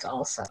needs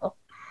also.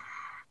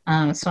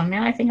 So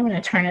now I think I'm going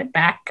to turn it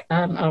back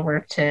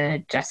over to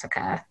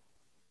Jessica.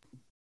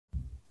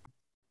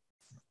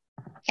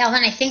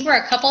 Calvin, I think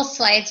we're a couple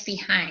slides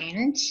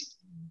behind.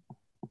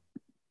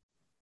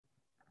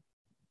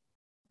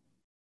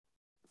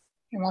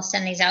 And we'll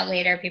send these out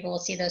later. People will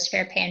see those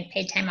fair pay and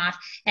paid time off.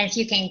 And if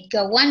you can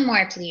go one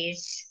more,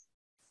 please.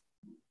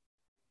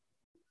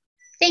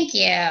 Thank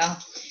you.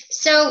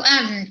 So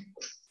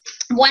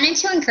wanted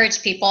to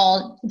encourage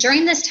people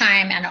during this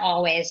time and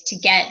always to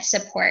get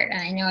support.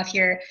 And I know if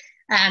you're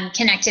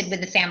connected with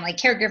the Family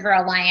Caregiver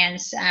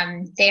Alliance,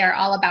 they are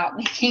all about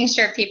making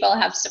sure people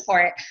have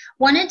support.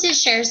 Wanted to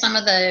share some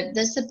of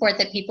the support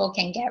that people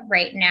can get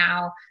right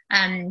now,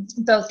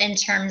 both in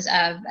terms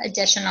of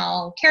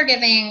additional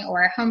caregiving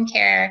or home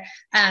care,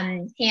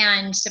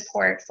 and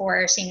support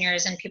for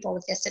seniors and people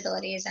with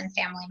disabilities and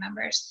family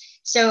members.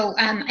 So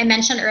I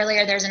mentioned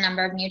earlier, there's a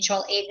number of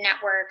mutual aid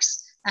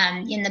networks.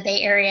 In the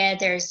Bay Area,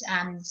 there's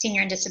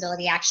Senior and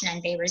Disability Action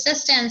and Bay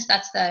Resistance.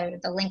 That's the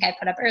link I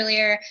put up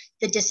earlier.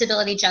 The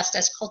Disability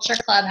Justice Culture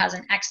Club has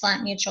an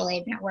excellent mutual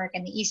aid network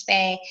in the East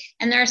Bay.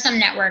 And there are some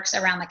networks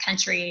around the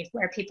country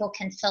where people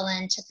can fill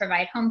in to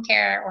provide home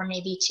care, or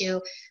maybe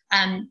to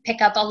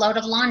pick up a load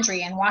of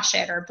laundry and wash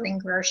it, or bring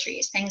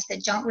groceries. Things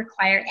that don't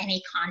require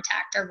any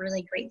contact are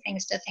really great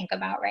things to think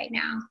about right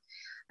now.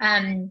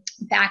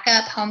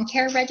 Backup home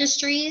care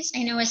registries,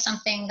 I know, is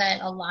something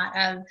that a lot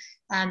of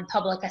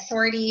public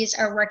authorities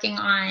are working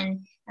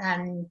on,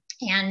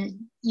 and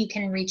you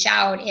can reach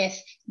out if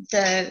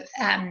the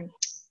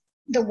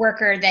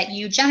worker that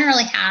you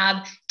generally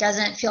have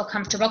doesn't feel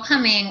comfortable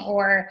coming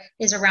or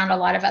is around a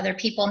lot of other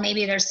people.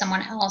 Maybe there's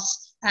someone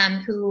else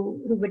who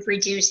would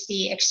reduce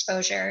the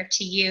exposure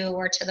to you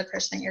or to the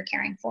person that you're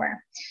caring for.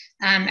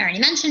 I already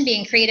mentioned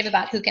being creative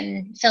about who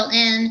can fill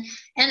in,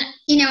 and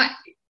you know,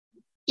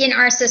 in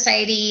our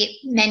society,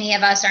 many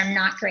of us are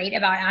not great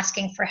about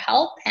asking for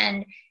help,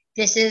 and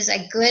this is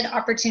a good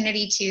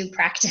opportunity to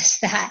practice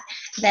that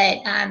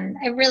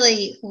I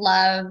really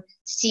love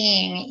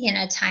seeing in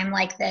a time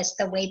like this,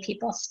 the way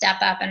people step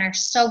up and are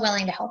so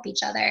willing to help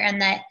each other.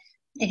 And that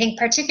I think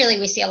particularly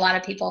we see a lot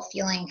of people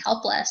feeling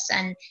helpless,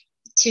 and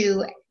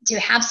to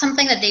have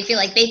something that they feel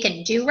like they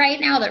can do right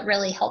now that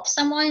really helps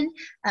someone,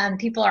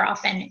 people are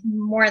often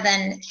more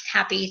than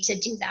happy to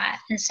do that.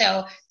 And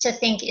so to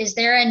think, is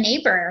there a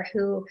neighbor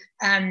who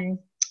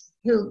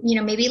you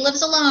know, maybe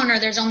lives alone, or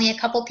there's only a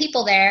couple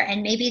people there,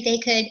 and maybe they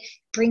could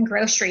bring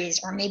groceries,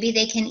 or maybe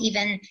they can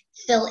even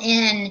fill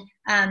in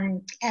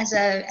as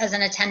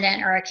an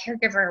attendant or a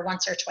caregiver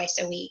once or twice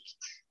a week.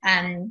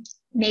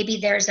 Maybe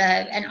there's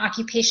an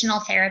occupational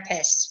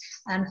therapist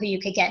who you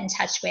could get in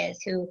touch with,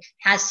 who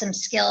has some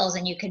skills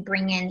and you could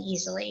bring in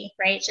easily,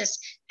 right? Just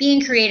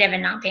being creative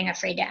and not being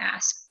afraid to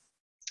ask.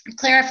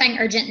 Clarifying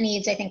urgent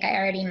needs, I think I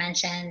already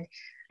mentioned.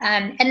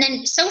 And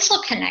then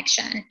social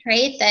connection,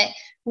 right? That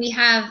we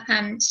have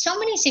so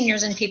many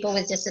seniors and people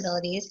with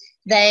disabilities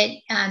that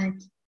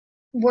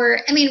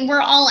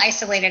we're all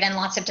isolated in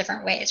lots of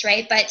different ways,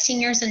 right? But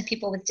seniors and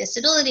people with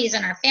disabilities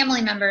and our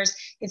family members,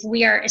 if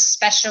we are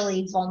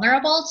especially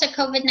vulnerable to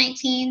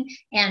COVID-19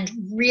 and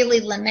really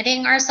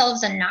limiting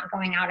ourselves and not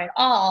going out at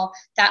all,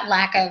 that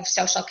lack of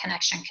social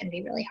connection can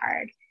be really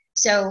hard.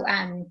 So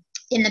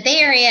in the Bay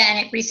Area,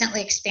 and it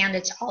recently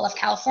expanded to all of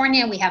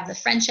California, we have the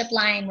Friendship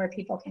Line where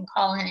people can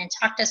call in and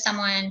talk to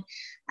someone.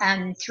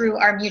 Through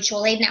our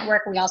mutual aid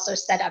network, we also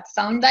set up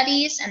phone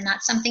buddies, and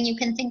that's something you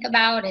can think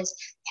about, is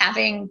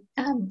having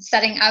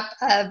setting up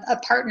a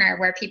partner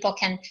where people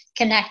can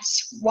connect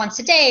once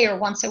a day or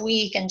once a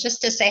week, and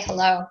just to say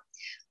hello.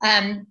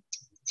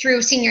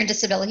 Through Senior and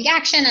Disability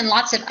Action and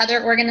lots of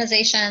other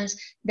organizations,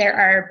 there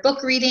are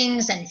book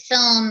readings and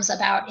films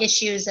about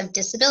issues of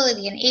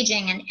disability and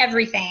aging and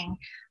everything.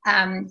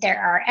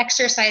 There are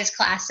exercise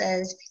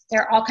classes.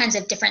 There are all kinds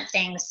of different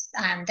things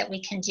that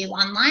we can do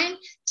online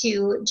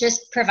to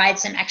just provide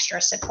some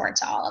extra support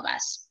to all of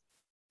us.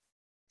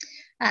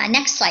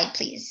 Next slide,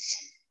 please.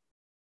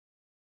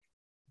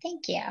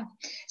 Thank you.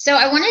 So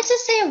I wanted to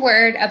say a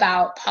word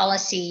about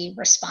policy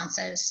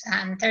responses.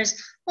 There's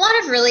a lot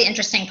of really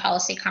interesting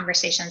policy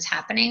conversations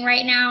happening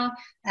right now,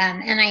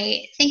 and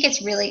I think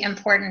it's really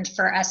important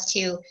for us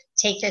to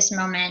take this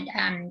moment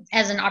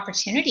as an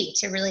opportunity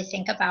to really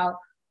think about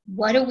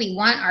what do we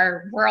want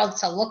our world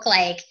to look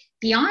like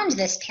beyond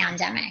this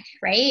pandemic,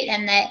 right?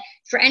 And that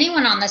for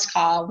anyone on this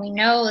call, we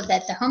know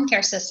that the home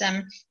care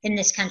system in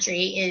this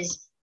country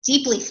is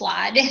deeply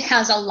flawed. It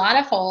has a lot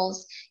of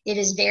holes. It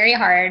is very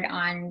hard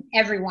on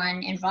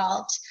everyone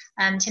involved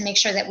to make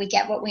sure that we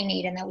get what we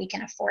need and that we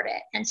can afford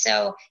it. And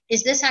so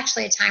is this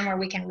actually a time where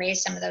we can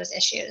raise some of those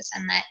issues,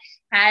 and that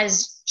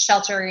as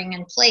sheltering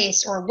in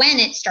place, or when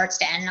it starts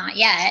to end, not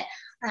yet,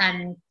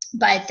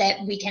 but that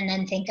we can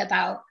then think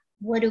about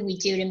what do we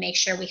do to make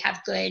sure we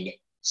have good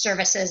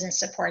services and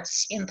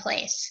supports in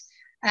place.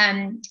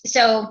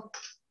 So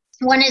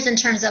one is in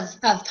terms of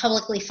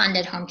publicly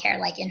funded home care,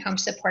 like in-home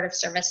supportive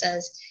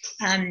services.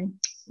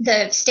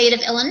 The state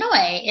of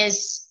Illinois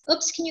is,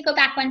 oops, can you go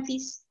back one,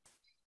 please?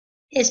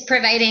 Is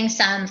providing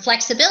some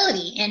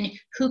flexibility in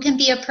who can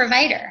be a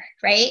provider,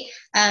 right?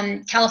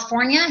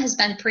 California has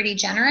been pretty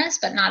generous,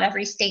 but not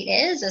every state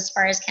is, as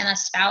far as can a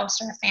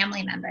spouse or a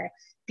family member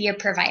be a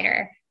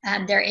provider.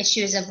 There are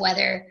issues of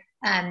whether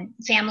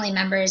family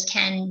members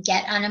can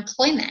get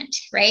unemployment,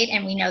 right?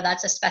 And we know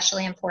that's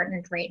especially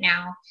important right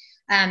now.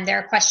 There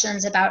are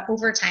questions about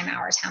overtime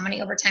hours. How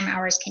many overtime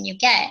hours can you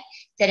get?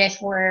 That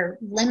if we're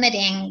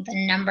limiting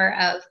the number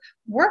of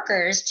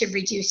workers to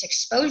reduce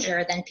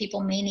exposure, then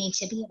people may need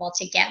to be able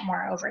to get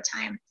more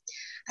overtime.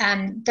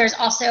 There's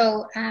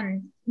also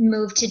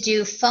move to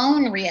do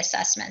phone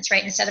reassessments,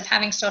 right? Instead of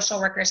having social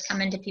workers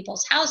come into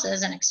people's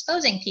houses and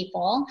exposing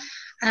people,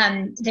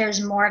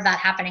 there's more of that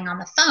happening on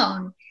the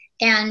phone.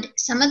 And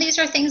some of these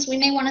are things we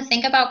may want to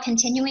think about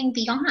continuing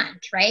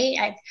beyond, right?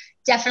 I've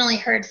definitely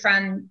heard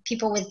from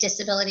people with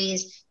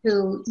disabilities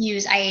who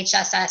use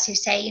IHSS who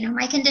say, you know,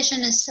 my condition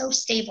is so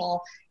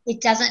stable,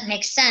 it doesn't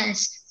make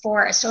sense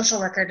for a social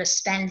worker to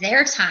spend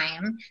their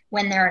time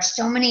when there are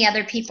so many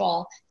other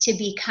people to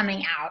be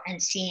coming out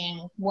and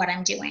seeing what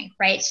I'm doing,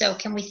 right? So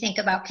can we think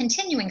about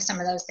continuing some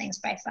of those things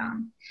by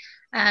phone?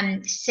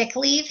 Sick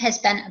leave has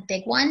been a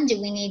big one.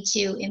 Do we need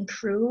to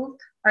improve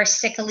our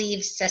sick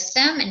leave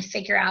system and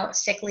figure out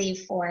sick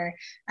leave for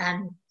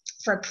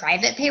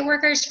private pay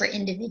workers, for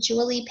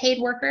individually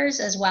paid workers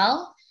as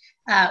well?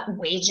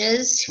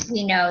 Wages,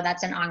 we know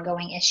that's an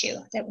ongoing issue,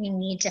 that we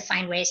need to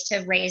find ways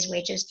to raise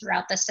wages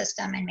throughout the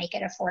system and make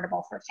it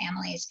affordable for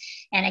families.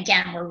 And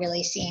again, we're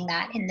really seeing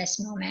that in this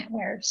moment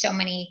where so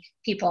many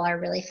people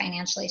are really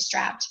financially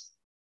strapped.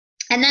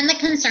 And then the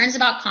concerns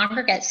about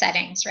congregate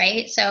settings,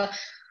 right? So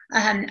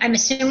I'm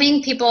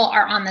assuming people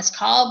are on this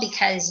call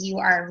because you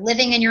are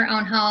living in your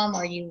own home,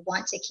 or you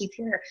want to keep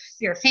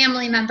your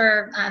family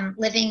member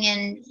living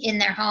in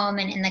their home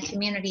and in the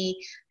community.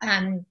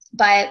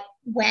 But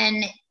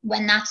when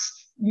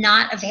that's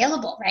not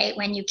available, right?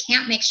 When you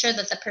can't make sure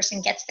that the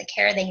person gets the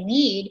care they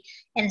need,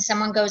 and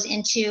someone goes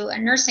into a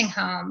nursing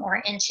home or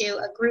into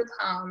a group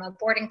home, a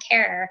boarding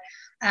care,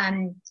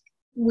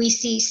 we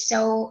see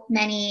so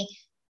many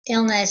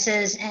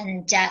illnesses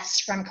and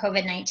deaths from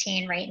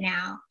COVID-19 right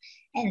now.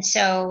 And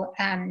so,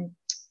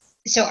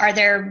 so are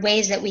there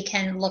ways that we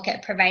can look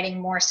at providing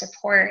more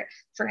support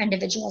for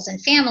individuals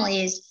and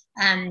families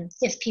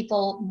if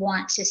people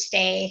want to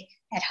stay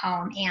at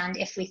home, and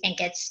if we think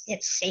it's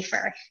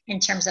safer in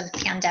terms of the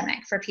pandemic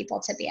for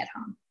people to be at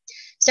home?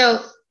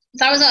 So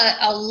that was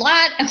a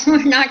lot.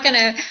 We're not going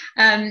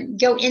to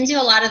go into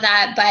a lot of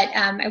that, but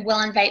I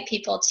will invite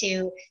people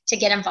to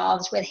get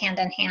involved with Hand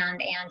in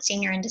Hand and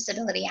Senior and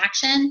Disability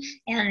Action,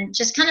 and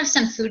just kind of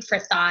some food for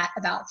thought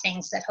about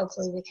things that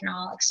hopefully we can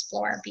all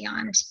explore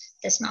beyond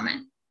this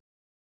moment.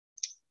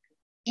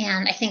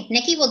 And I think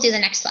Nikki will do the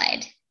next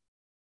slide.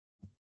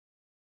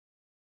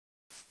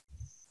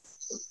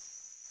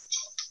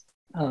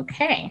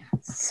 Okay,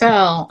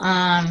 so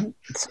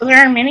so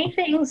there are many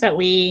things that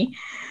we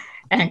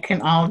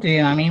can all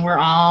do. I mean, we're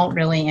all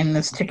really in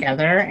this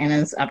together, and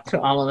it's up to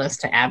all of us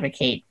to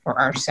advocate for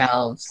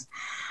ourselves,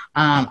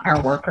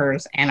 our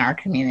workers, and our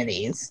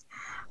communities.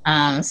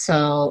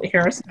 So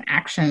here are some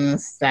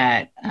actions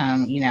that,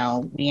 you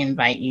know, we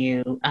invite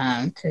you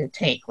to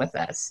take with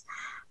us.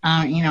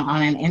 You know,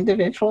 on an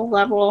individual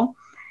level,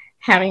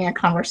 having a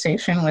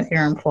conversation with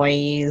your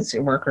employees,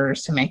 your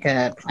workers, to make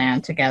a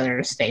plan together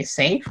to stay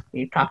safe.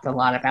 We've talked a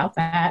lot about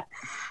that.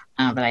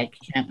 But I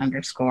can't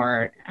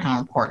underscore how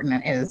important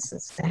it is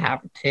to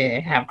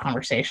have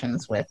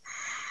conversations with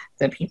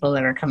the people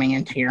that are coming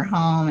into your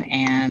home,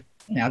 and,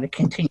 you know, to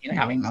continue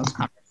having those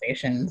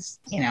conversations,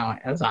 you know,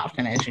 as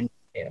often as you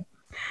need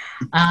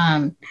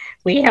to.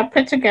 We have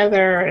put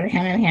together,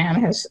 Hand in Hand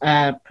has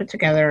put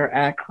together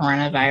a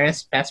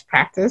coronavirus best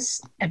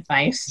practice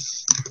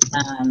advice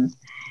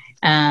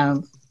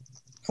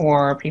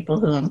for people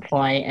who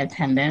employ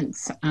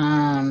attendants.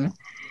 I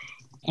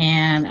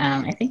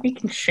think we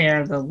can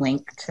share the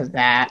link to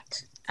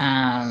that.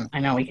 I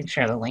know we can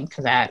share the link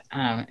to that,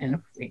 and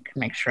if we can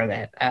make sure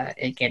that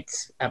it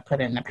gets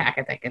put in the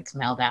packet that gets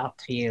emailed out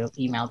to you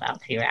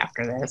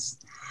after this.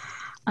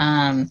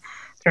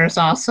 There's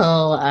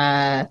also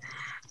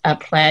a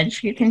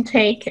pledge you can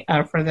take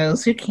for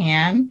those who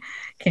can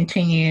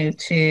continue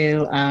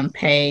to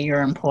pay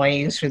your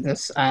employees through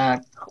this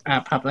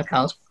public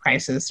health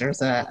crisis.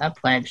 There's a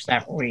pledge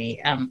that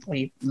we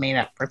made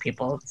up for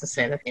people to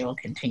say that they will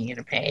continue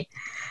to pay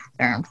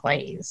their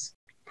employees.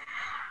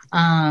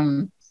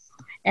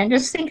 And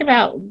just think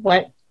about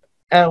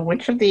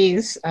which of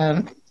these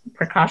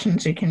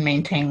precautions you can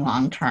maintain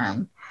long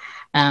term.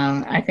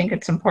 I think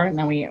it's important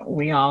that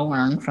we all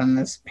learn from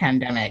this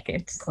pandemic.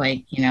 It's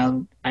like,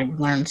 I've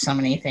learned so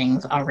many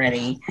things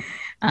already,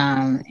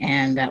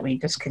 and that we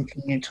just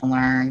continue to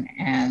learn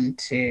and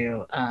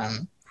to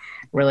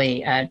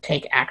really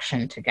take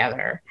action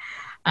together.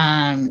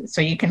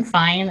 So you can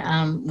find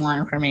more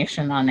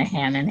information on the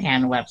Hand in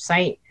Hand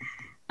website.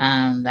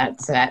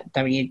 That's at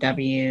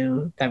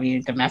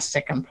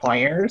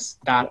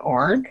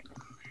www.domesticemployers.org.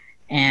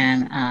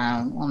 And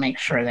we'll make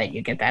sure that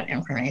you get that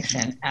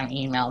information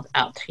emailed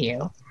out to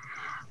you.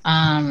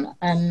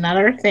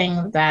 Another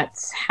thing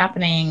that's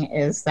happening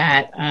is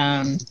that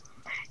Hand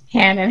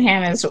in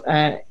Hand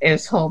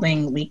is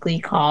holding weekly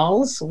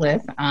calls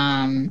with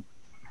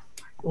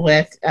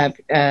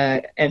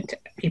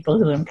people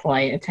who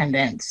employ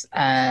attendants.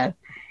 And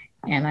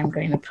I'm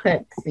going to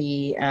put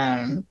the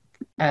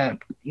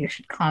you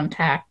should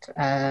contact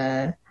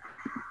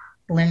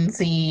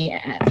Lindsay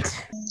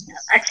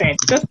actually, I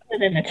just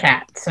put it in the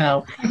chat.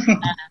 So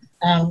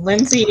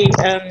Lindsay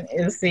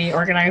is the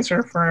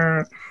organizer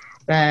for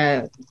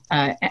the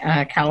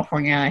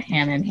California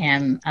Hand in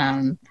Hand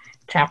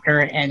chapter,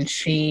 and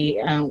she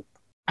and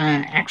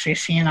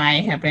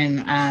I have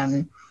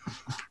been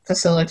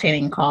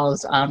facilitating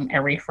calls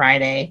every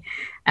Friday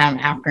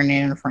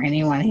afternoon for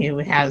anyone who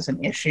has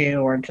an issue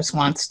or just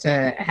wants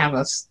to have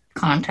us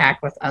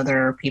contact with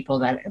other people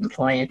that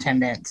employ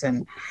attendants,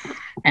 and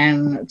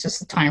just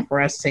a time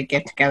for us to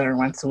get together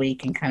once a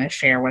week and kind of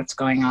share what's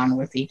going on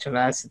with each of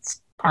us.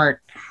 It's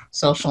part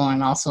social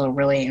and also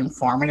really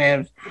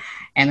informative,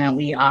 and then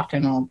we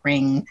often will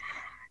bring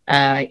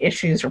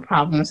issues or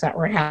problems that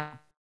we're having,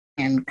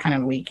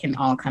 and we can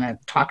all kind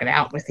of talk it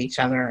out with each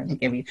other and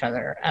give each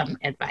other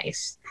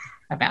advice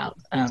about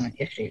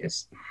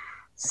issues.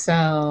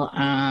 So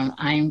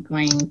I'm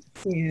going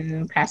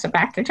to pass it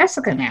back to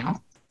Jessica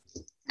now.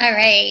 All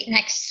right,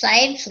 next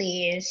slide,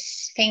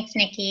 please. Thanks,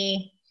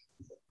 Nikki.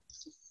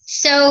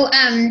 So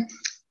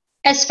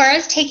as far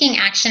as taking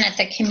action at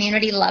the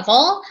community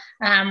level,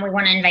 we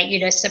want to invite you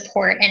to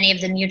support any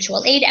of the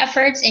mutual aid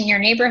efforts in your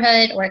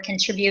neighborhood or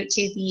contribute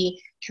to the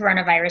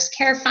Coronavirus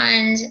Care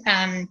Fund,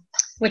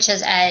 which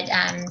is at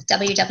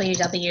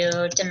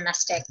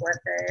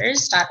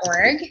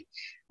www.domesticworkers.org.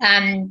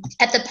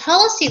 At the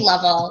policy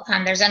level,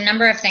 there's a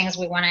number of things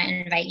we want to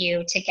invite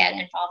you to get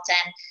involved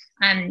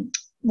in.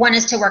 One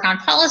is to work on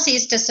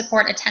policies to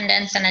support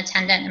attendants and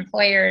attendant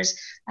employers.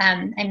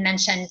 I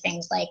mentioned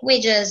things like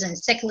wages and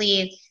sick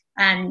leave.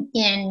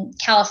 In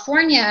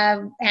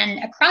California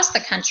and across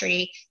the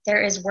country,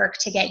 there is work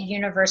to get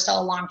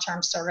universal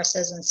long-term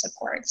services and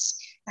supports,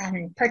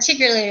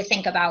 particularly to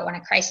think about when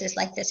a crisis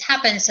like this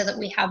happens so that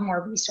we have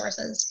more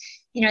resources.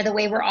 The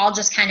way we're all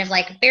just kind of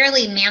like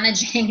barely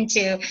managing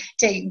to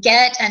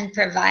get and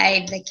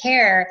provide the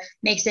care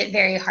makes it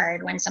very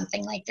hard when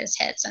something like this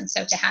hits. And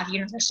so to have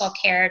universal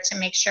care to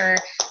make sure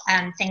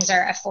things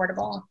are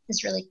affordable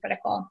is really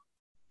critical.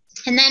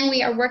 And then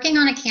we are working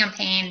on a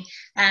campaign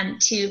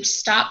to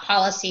stop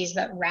policies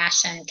that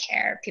ration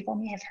care. People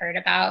may have heard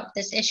about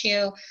this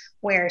issue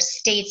where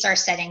states are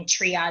setting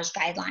triage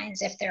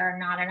guidelines if there are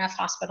not enough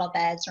hospital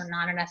beds or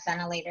not enough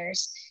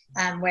ventilators,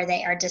 where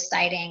they are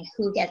deciding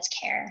who gets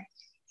care.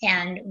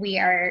 And we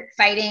are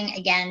fighting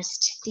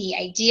against the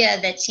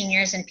idea that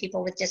seniors and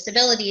people with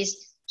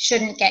disabilities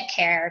shouldn't get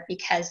care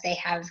because they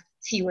have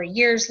fewer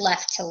years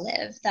left to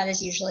live. That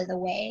is usually the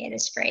way it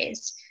is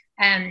phrased.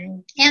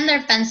 And there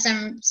have been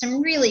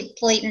some really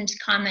blatant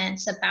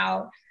comments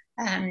about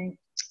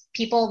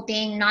people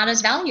being not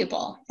as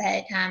valuable,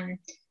 that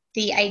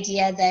the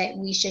idea that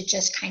we should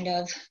just kind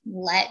of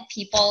let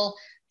people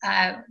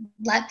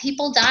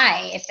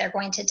die if they're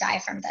going to die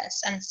from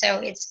this. And so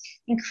it's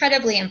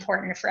incredibly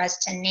important for us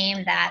to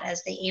name that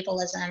as the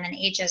ableism and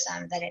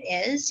ageism that it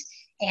is,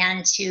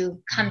 and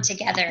to come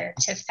together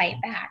to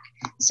fight back.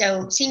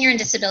 So Senior and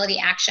Disability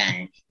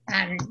Action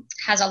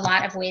has a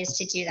lot of ways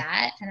to do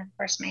that. And of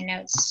course, my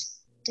notes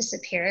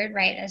disappeared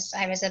right as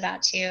I was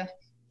about to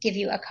give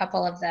you a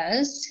couple of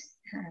those.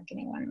 Give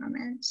me one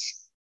moment.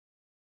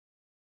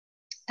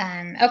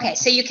 Okay,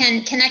 so you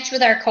can connect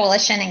with our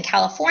coalition in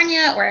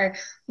California or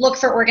look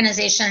for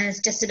organizations,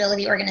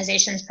 disability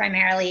organizations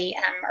primarily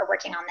are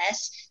working on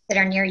this, that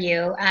are near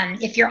you.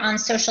 If you're on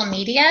social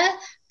media,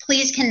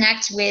 please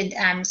connect with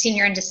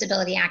Senior and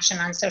Disability Action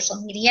on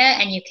social media,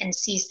 and you can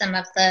see some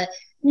of the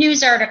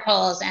news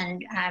articles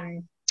and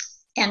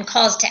and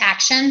calls to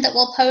action that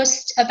we'll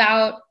post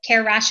about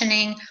care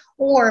rationing,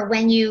 or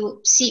when you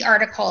see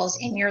articles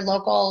in your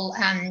local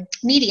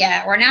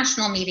media or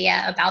national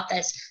media about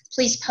this,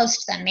 please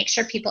post them. Make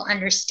sure people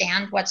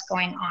understand what's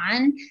going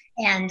on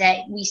and that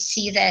we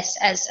see this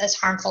as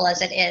harmful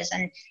as it is,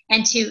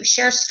 and to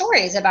share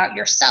stories about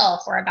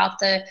yourself or about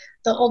the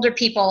older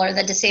people or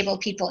the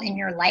disabled people in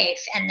your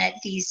life, and that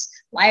these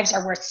lives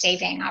are worth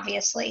saving,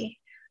 obviously.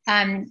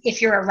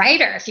 If you're a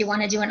writer, if you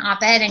want to do an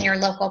op-ed in your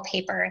local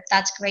paper,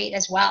 that's great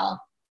as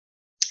well.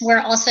 We're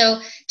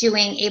also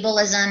doing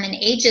ableism and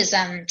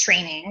ageism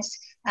trainings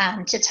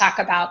to talk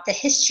about the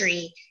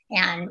history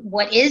and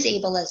what is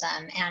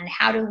ableism and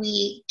how do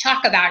we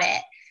talk about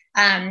it.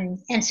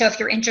 And so if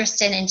you're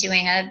interested in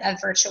doing a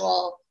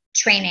virtual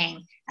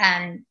training,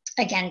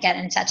 again, get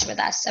in touch with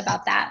us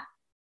about that.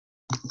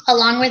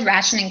 Along with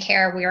rationing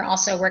care, we are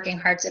also working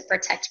hard to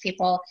protect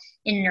people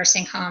in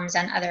nursing homes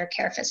and other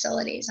care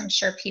facilities. I'm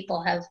sure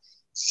people have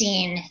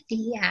seen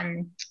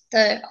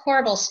the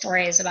horrible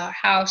stories about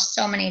how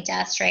so many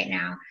deaths right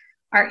now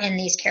are in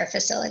these care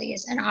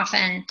facilities. And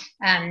often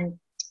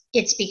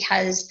it's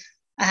because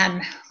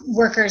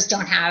workers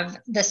don't have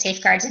the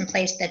safeguards in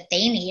place that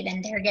they need,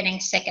 and they're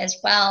getting sick as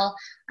well.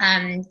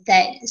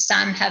 That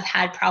some have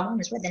had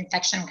problems with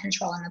infection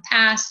control in the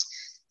past.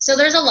 So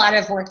there's a lot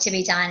of work to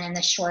be done in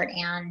the short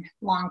and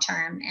long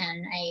term,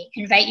 and I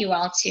invite you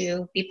all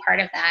to be part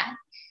of that.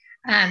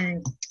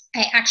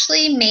 I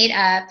actually made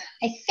up,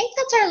 I think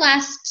that's our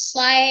last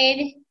slide.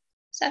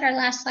 Is that our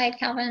last slide,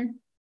 Calvin?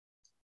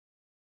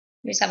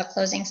 We just have a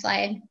closing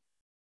slide.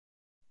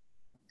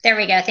 There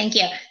we go, thank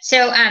you.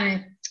 So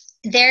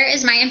there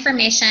is my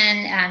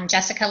information,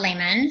 Jessica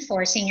Lehman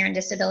for Senior and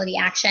Disability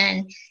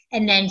Action.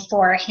 And then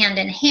for Hand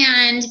in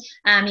Hand,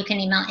 you can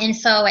email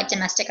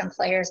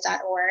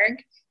info@domesticemployers.org.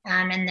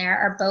 And there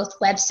are both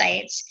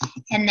websites.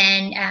 And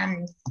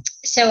then,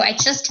 so I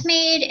just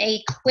made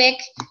a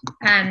quick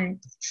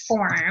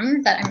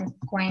form that I'm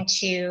going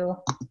to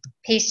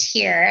paste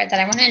here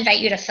that I want to invite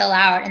you to fill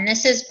out. And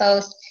this is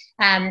both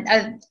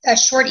a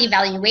short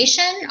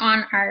evaluation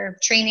on our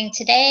training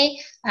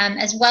today,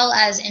 as well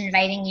as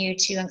inviting you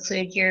to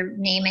include your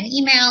name and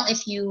email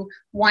if you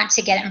want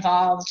to get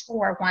involved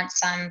or want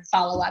some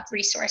follow-up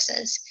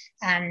resources.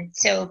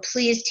 So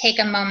please take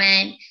a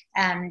moment.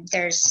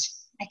 There's,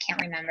 I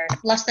can't remember,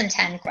 less than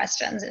 10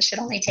 questions. It should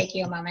only take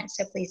you a moment,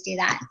 so please do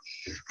that.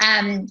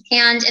 And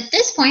at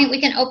this point,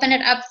 we can open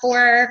it up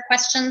for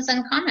questions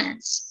and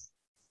comments.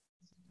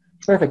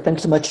 Perfect.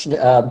 Thanks so much,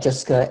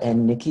 Jessica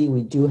and Nikki.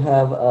 We do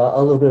have a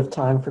little bit of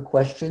time for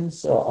questions,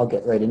 so I'll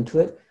get right into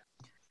it.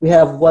 We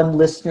have one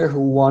listener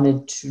who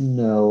wanted to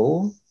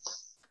know,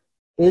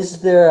 is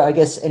there, I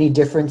guess, any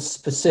difference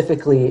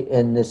specifically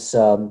in this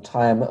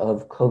time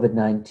of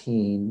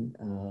COVID-19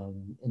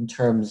 in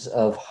terms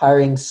of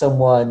hiring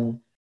someone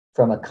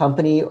from a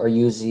company or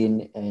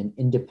using an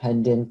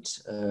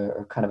independent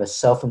or kind of a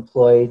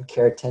self-employed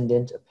care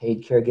attendant, a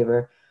paid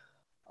caregiver?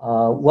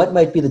 What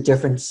might be the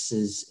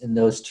differences in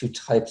those two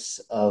types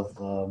of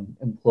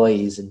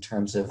employees in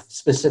terms of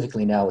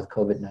specifically now with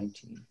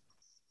COVID-19?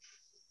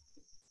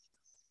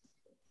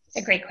 It's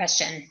a great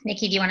question.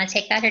 Nikki, do you want to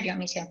take that or do you want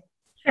me to?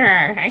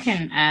 Sure, I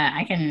can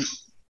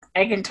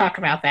talk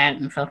about that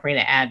and feel free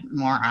to add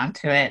more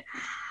onto it.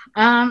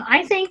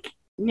 I think,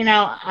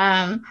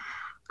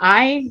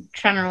 I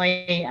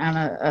generally am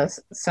a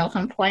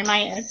self-employed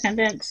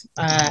attendant,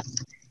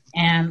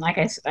 and like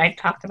I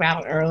talked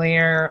about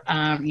earlier,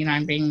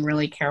 I'm being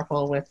really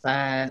careful with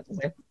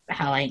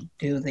how I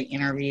do the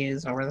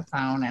interviews over the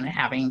phone and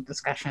having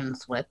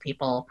discussions with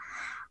people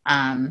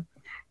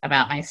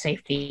about my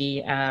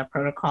safety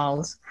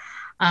protocols.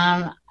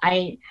 I'm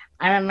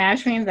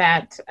imagining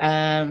that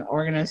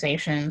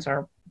organizations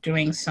are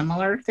doing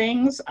similar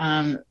things.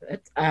 I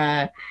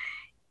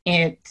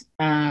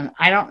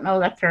don't know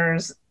that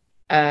there's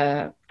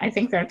I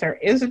think that there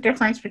is a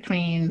difference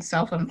between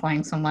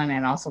self-employing someone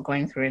and also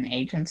going through an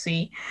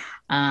agency.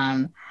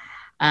 I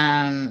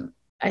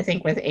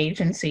think with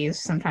agencies,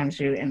 sometimes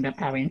you end up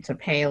having to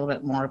pay a little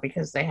bit more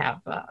because they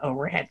have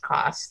overhead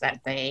costs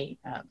that they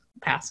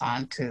pass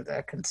on to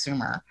the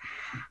consumer.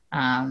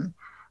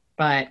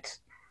 But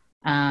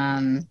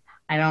I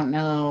don't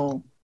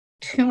know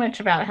too much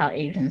about how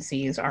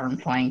agencies are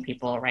employing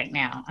people right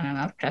now. I don't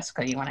know if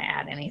Jessica, you want to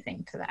add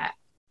anything to that?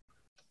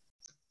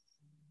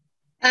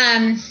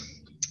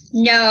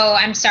 No,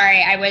 I'm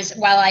sorry.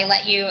 While I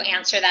let you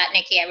answer that,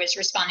 Nikki, I was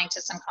responding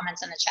to some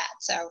comments in the chat.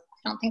 So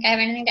I don't think I have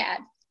anything to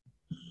add.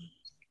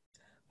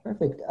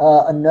 Perfect.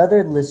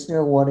 Another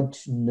listener wanted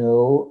to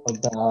know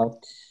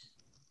about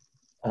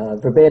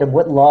verbatim,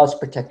 what laws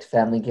protect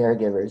family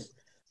caregivers?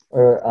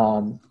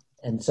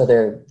 And so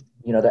they're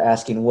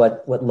asking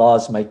what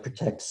laws might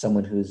protect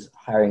someone who's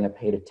hiring a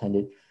paid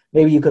attendant.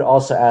 Maybe you could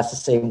also ask the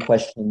same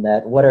question,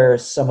 that what are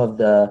some of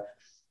the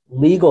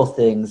legal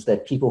things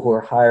that people who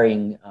are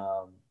hiring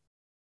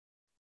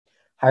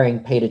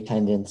paid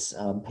attendants,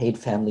 paid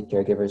family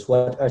caregivers,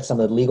 what are some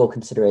of the legal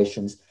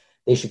considerations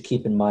they should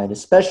keep in mind,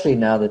 especially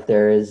now that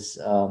there is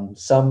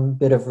some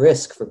bit of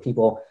risk for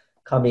people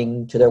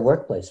coming to their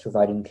workplace,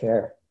 providing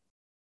care?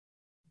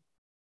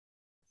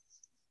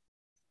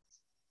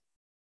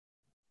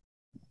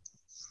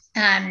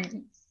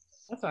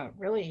 That's a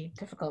really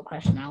difficult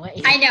question. I'll let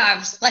you. I know. I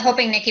was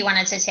hoping Nikki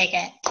wanted to take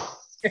it.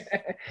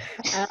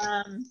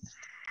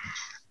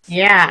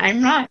 Yeah,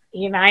 I'm not,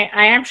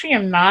 I actually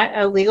am not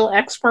a legal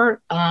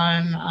expert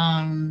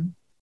on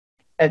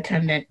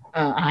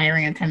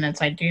hiring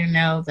attendants. I do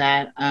know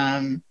that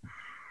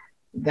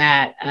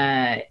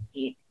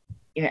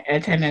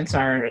attendants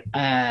are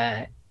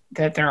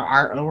that there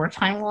are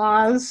overtime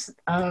laws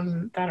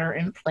that are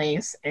in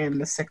place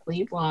and the sick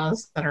leave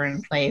laws that are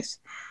in place,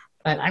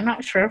 but I'm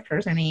not sure if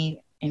there's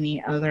any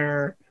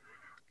other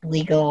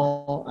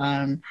legal.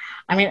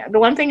 I mean, the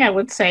one thing I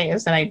would say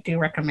is that I do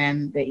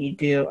recommend that you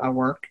do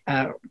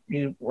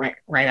you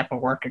write up a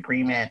work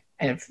agreement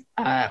if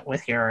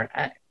with your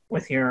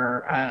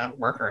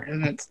worker,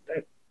 and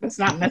it's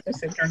not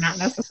necessary or not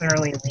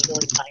necessarily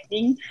legally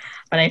binding,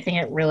 but I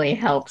think it really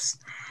helps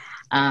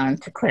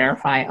to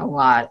clarify a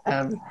lot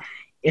of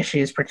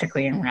issues,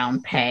 particularly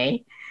around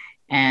pay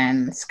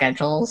and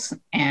schedules,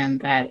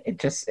 and that it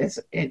just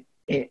it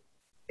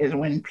is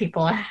when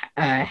people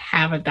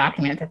have a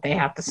document that they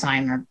have to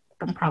sign,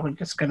 I'm probably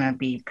just going to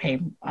be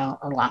paying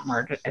a lot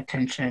more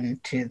attention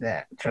to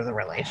the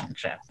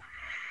relationship.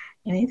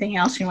 Anything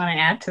else you want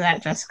to add to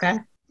that,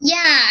 Jessica?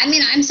 Yeah, I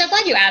mean, I'm so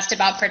glad you asked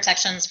about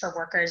protections for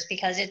workers,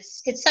 because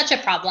it's such a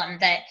problem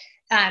that,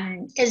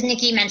 as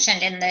Nikki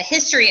mentioned, in the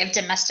history of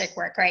domestic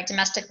work, right?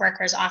 Domestic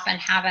workers often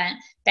haven't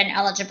been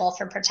eligible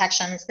for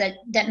protections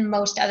that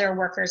most other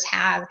workers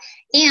have.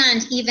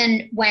 And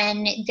even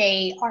when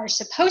they are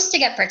supposed to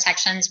get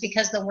protections,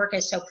 because the work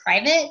is so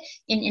private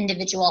in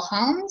individual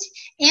homes,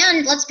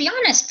 and let's be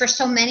honest, for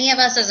so many of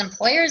us as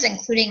employers,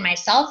 including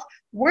myself,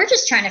 we're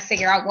just trying to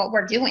figure out what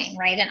we're doing,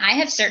 right? And I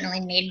have certainly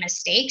made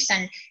mistakes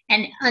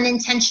and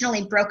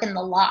unintentionally broken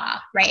the law,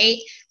 right?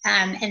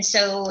 And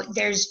so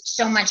there's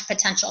so much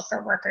potential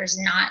for workers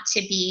not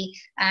to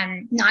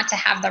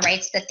have the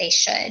rights that they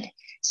should.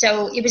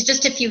 So it was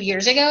just a few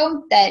years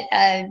ago that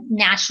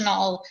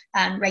national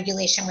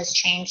regulation was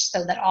changed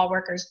so that all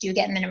workers do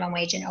get minimum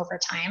wage and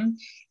overtime.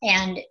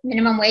 And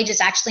minimum wage is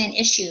actually an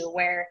issue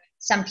where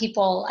some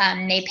people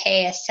may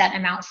pay a set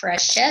amount for a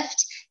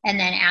shift and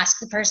then ask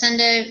the person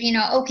to,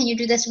 oh, can you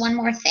do this one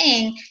more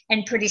thing?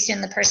 And pretty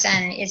soon the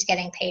person is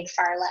getting paid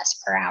far less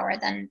per hour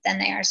than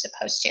they are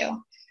supposed to.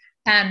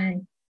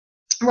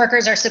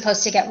 Workers are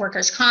supposed to get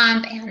workers'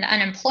 comp and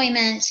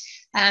unemployment.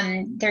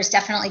 There's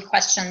definitely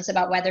questions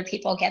about whether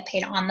people get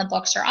paid on the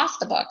books or off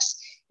the books.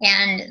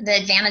 And the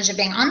advantage of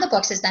being on the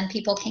books is then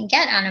people can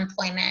get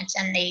unemployment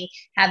and they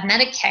have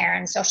Medicare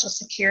and Social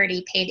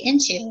Security paid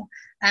into.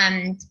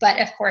 But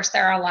of course,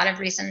 there are a lot of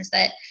reasons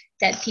that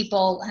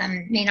people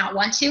may not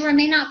want to or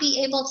may not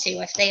be able to,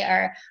 if they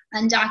are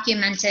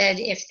undocumented,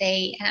 if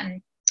they,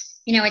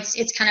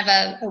 it's kind of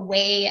a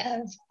way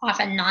of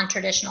often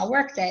non-traditional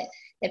work that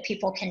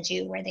people can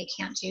do where they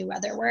can't do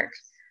other work.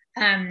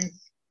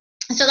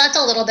 So that's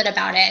a little bit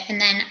about it. And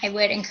then I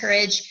would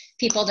encourage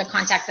people to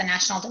contact the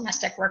National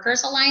Domestic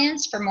Workers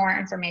Alliance for more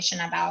information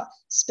about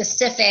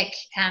specific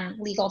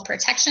legal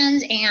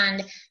protections,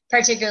 and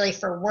particularly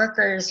for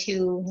workers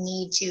who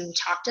need to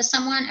talk to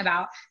someone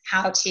about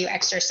how to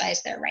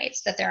exercise their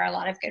rights, that there are a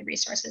lot of good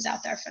resources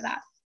out there for that.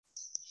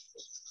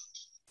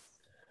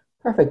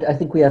 Perfect. I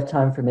think we have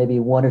time for maybe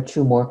one or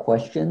two more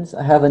questions.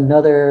 I have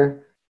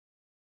another.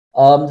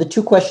 The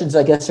two questions,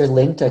 I guess, are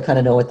linked. I kind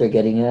of know what they're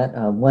getting at.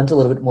 One's a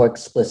little bit more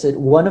explicit.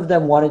 One of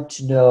them wanted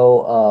to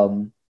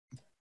know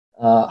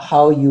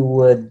how you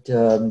would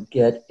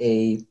get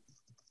a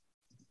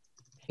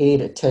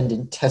paid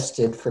attendant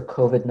tested for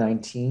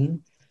COVID-19.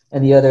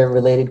 And the other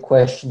related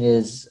question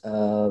is,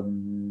 how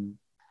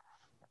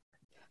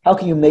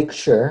can you make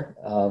sure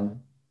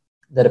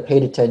that a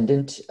paid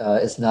attendant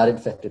is not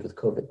infected with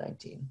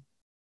COVID-19?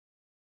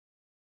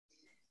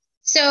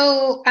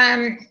 So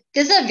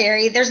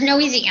there's no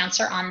easy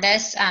answer on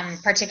this,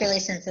 particularly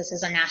since this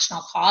is a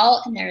national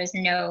call and there is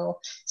no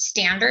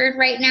standard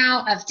right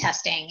now of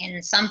testing.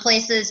 In some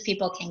places,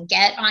 people can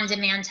get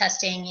on-demand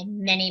testing.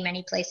 In many,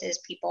 many places,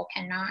 people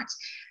cannot.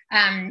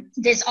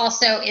 This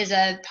also is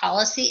a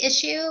policy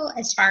issue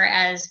as far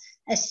as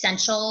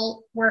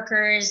essential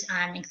workers,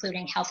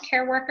 including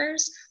healthcare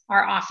workers,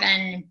 are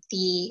often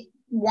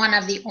one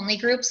of the only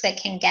groups that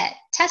can get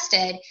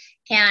tested.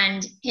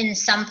 And in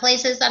some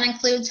places that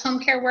includes home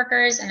care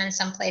workers, and in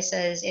some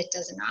places it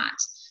does not.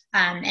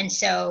 And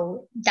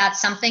so that's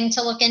something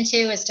to look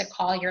into, is to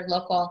call your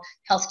local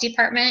health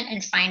department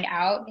and find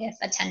out if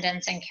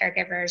attendants and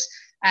caregivers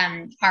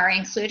are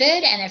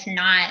included, and if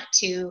not,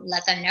 to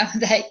let them know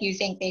that you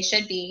think they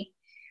should be.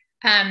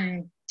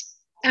 I'm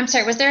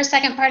sorry, was there a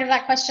second part of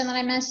that question that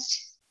I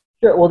missed?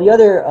 Sure. Well, the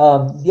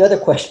other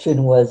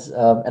question was,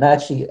 and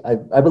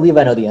I believe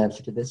I know the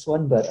answer to this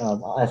one, but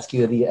I'll ask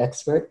you, the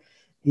expert.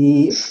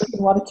 The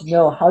person wanted to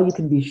know how you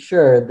can be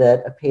sure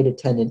that a paid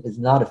attendant does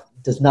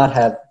not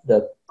have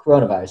the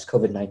coronavirus,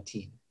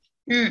 COVID-19.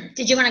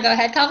 Did you want to go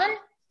ahead, Calvin?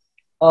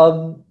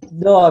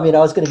 No, I mean, I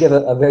was going to give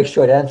a very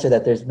short answer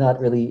that there's not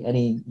really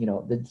any,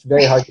 it's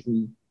very hard to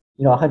be,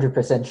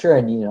 100% sure.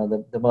 And,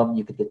 the moment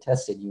you could get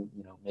tested,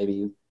 maybe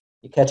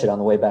you catch it on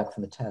the way back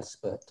from the test.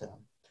 But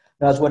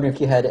I was wondering if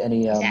you had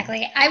any.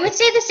 Exactly. I would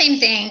say the same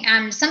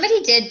thing.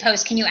 Somebody did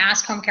post, can you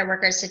ask home care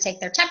workers to take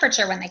their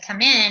temperature when they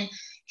come in?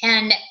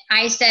 And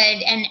I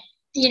said, and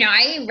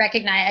I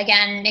recognize,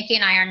 again, Nikki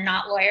and I are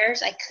not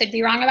lawyers. I could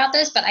be wrong about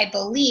this, but I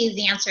believe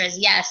the answer is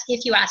yes,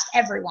 if you ask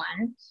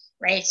everyone,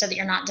 right? So that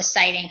you're not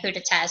deciding who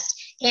to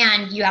test,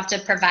 and you have to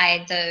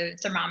provide the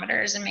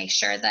thermometers and make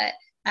sure that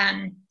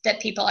that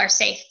people are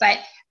safe. But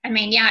I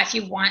mean, yeah, if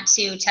you want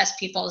to test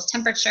people's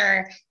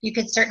temperature, you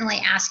could certainly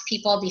ask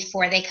people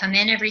before they come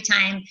in every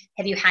time,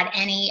 have you had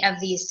any of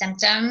these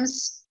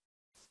symptoms?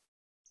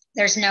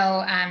 There's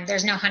no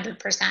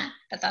 100%,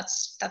 but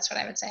that's what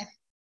I would say.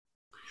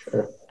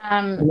 Sure.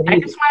 I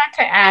just wanted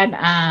to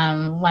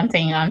add one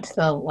thing onto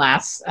the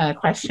last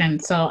question.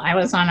 So I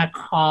was on a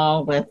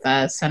call with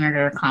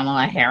Senator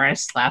Kamala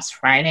Harris last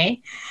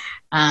Friday,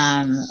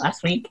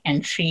 last week,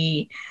 and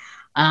she,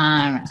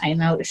 I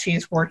know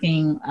she's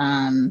working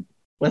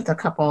with a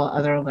couple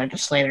other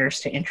legislators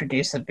to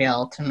introduce a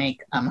bill to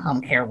make home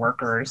care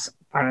workers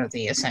part of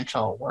the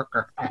essential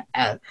worker,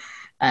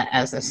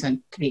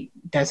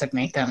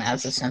 designate them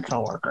as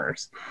essential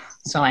workers.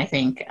 So I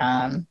think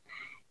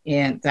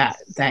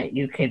that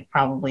you could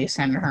probably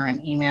send her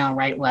an email,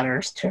 write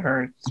letters to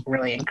her,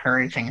 really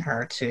encouraging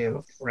her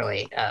to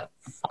really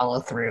follow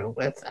through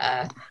with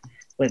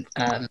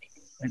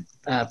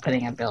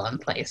putting a bill in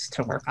place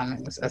to work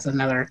on this as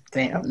another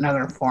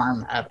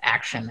form of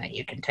action that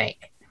you can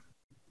take.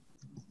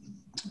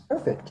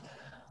 Perfect.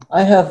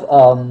 I have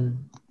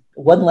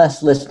one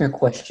last listener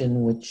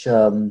question, which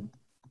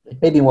it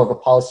may be more of a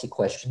policy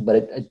question, but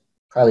it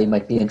probably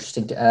might be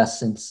interesting to ask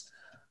since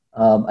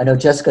I know,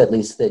 Jessica, at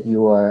least, that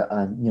you are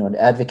an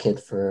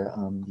advocate for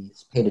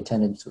these paid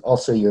attendants.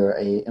 Also, you're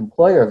a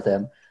employer of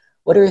them.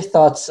 What are your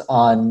thoughts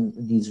on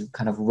these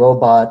kind of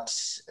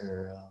robots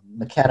or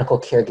mechanical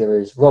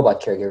caregivers,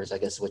 robot caregivers, I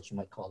guess is what you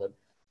might call them,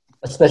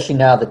 especially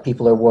now that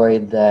people are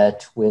worried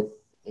that with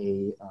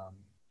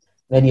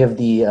many of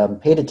the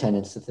paid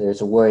attendants, that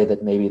there's a worry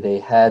that maybe they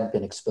had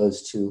been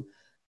exposed to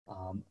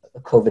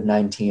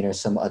COVID-19 or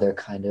some other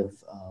kind of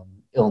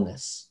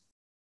illness?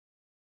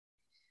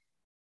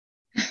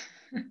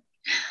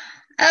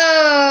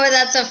 Oh,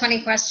 that's a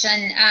funny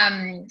question.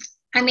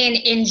 I mean,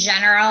 in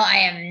general, I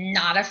am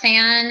not a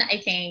fan. I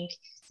think,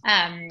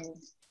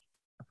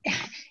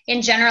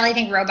 in general, I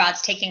think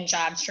robots taking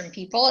jobs from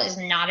people is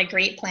not a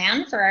great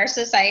plan for our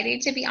society,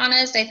 to be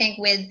honest. I think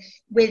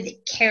with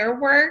care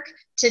work,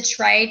 to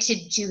try to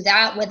do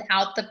that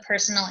without the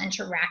personal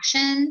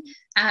interaction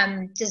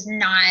does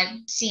not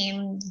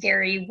seem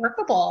very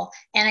workable.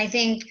 And I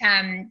think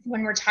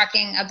when we're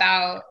talking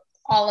about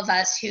all of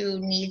us who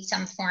need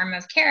some form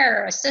of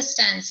care or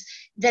assistance,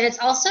 that it's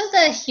also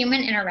the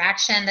human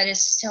interaction that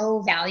is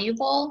so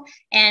valuable.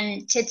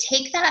 And to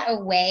take that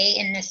away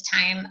in this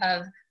time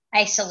of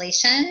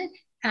isolation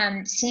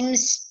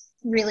seems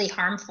really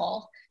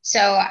harmful.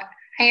 So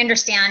I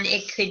understand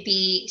it could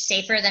be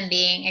safer than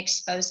being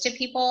exposed to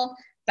people,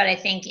 but I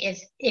think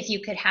if you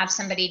could have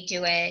somebody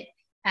do it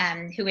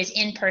who is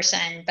in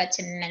person, but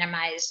to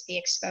minimize the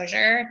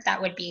exposure,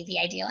 that would be the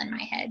ideal in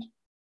my head.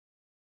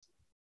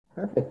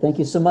 Perfect. Thank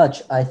you so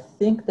much. I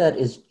think that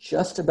is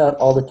just about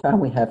all the time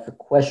we have for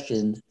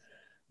questions.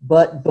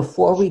 But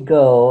before we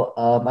go,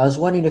 I was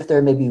wondering if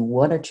there may be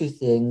one or two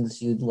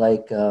things you'd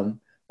like,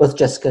 both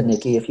Jessica and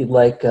Nikki, if you'd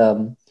like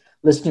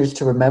listeners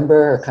to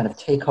remember or kind of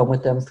take home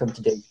with them from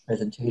today's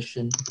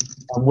presentation.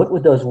 What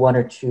would those one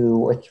or two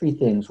or three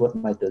things, what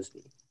might those be?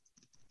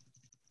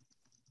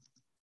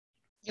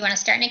 You want to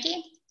start,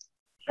 Nikki?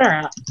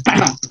 Sure.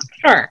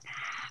 Sure.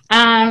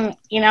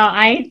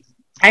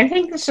 I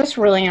think it's just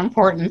really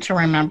important to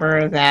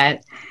remember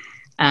that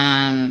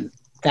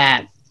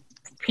that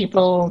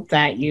people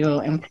that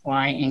you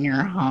employ in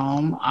your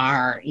home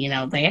are,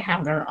 they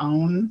have their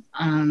own,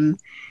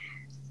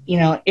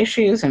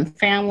 issues and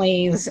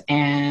families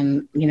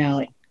and,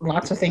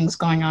 lots of things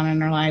going on in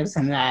their lives,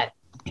 and that,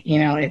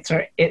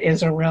 it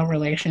is a real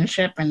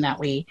relationship, and that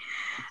we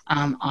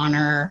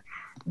honor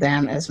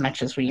them as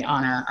much as we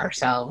honor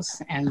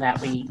ourselves, and that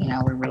we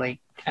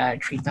really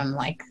treat them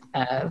like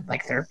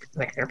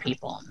they're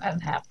people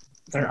and have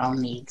their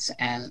own needs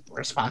and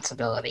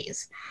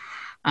responsibilities.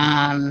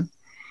 And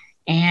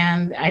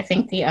I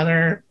think the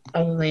other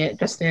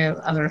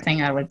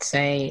thing I would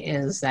say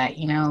is that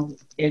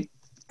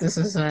this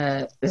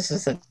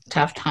is a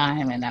tough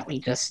time, and that we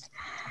just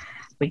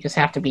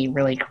have to be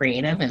really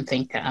creative and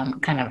think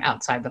kind of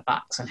outside the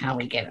box and how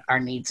we get our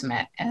needs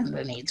met and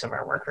the needs of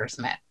our workers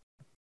met.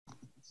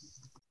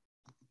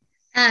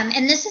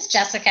 And this is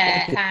Jessica.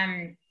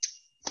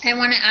 I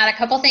want to add a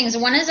couple things.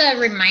 One is a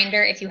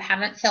reminder, if you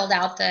haven't filled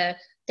out the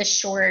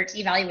short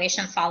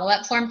evaluation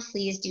follow-up form,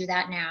 please do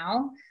that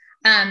now.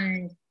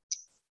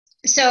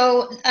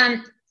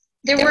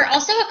 There were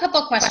also a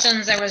couple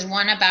questions. There was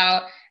one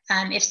about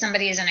if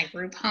somebody is in a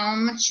group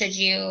home, should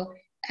you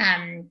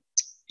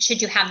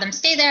have them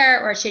stay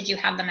there, or should you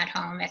have them at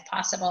home if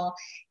possible?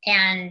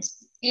 And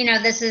You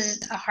know, this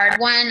is a hard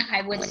one,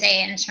 I would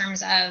say, in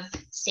terms of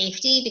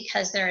safety,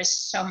 because there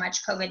is so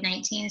much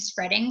COVID-19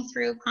 spreading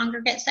through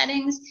congregate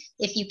settings.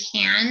 If you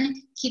can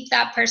keep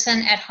that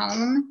person at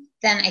home,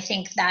 then I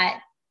think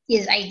that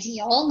is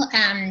ideal.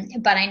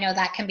 But I know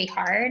that can be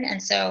hard.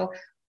 And so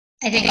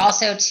I think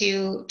also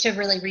to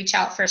really reach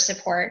out for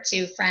support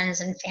to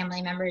friends and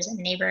family members and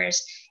neighbors,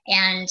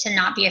 and to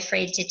not be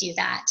afraid to do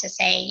that, to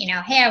say, you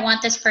know, hey, I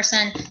want this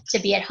person to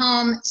be at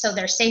home so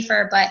they're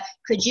safer, but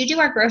could you do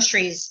our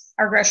grocery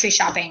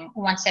shopping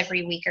once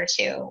every week or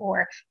two?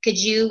 Or could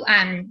you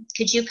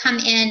come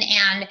in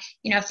and,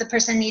 you know, if the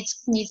person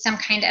needs some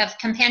kind of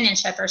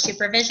companionship or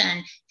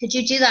supervision, could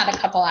you do that a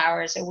couple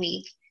hours a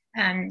week?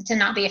 To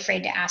not be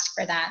afraid to ask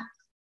for that.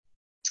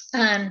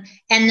 And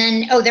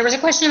then, there was a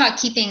question about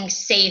keeping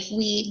safe.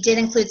 We did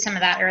include some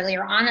of that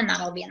earlier on, and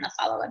that'll be in the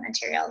follow-up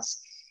materials.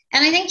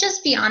 And I think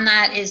just beyond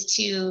that is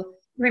to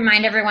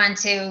remind everyone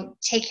to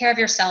take care of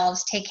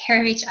yourselves, take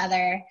care of each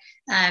other.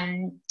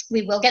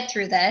 We will get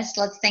through this.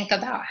 Let's think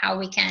about how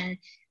we can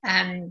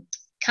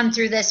come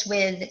through this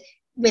with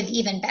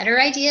even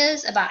better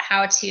ideas about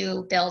how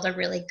to build a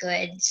really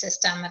good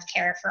system of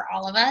care for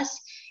all of us.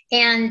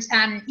 And,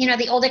 you know,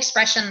 the old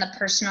expression, the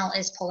personal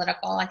is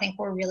political, I think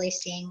we're really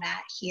seeing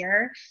that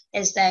here,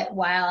 is that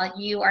while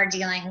you are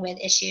dealing with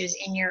issues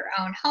in your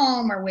own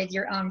home or with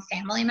your own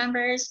family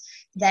members,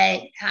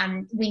 that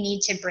we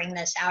need to bring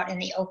this out in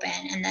the open,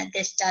 and that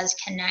this does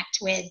connect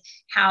with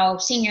how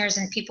seniors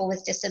and people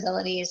with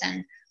disabilities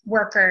and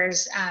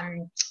workers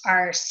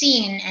are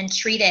seen and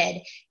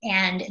treated,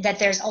 and that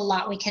there's a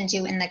lot we can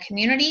do in the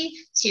community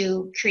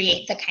to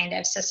create the kind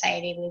of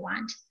society we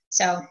want.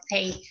 So,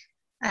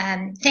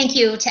 thank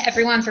you to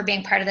everyone for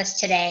being part of this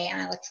today,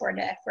 and I look forward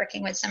to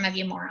working with some of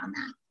you more on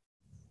that.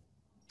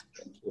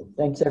 Thank you.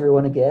 Thanks,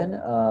 everyone, again.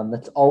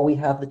 That's all we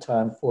have the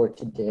time for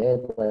today.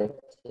 I'd like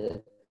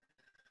to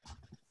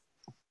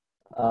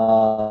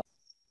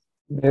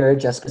mirror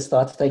Jessica's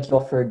thoughts. Thank you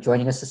all for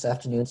joining us this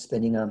afternoon,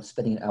 spending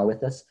an hour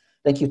with us.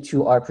 Thank you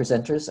to our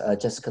presenters,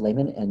 Jessica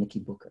Lehman and Nikki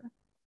Booker.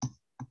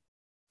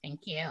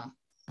 Thank you.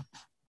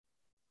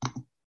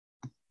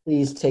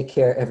 Please take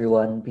care,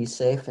 everyone. Be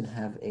safe and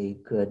have a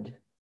good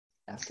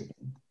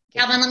afternoon.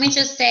 Calvin, let me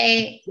just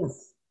say,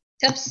 yes.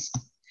 Oops,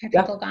 are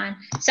people gone?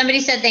 Somebody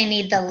said they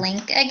need the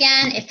link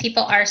again. If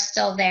people are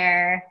still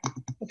there,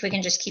 if we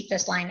can just keep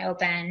this line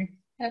open.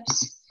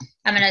 Oops,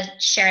 I'm gonna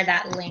share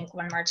that link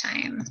one more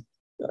time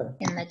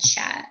in the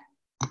chat.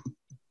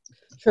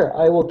 Sure,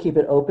 I will keep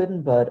it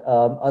open, but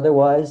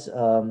otherwise,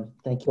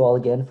 thank you all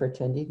again for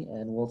attending,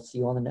 and we'll see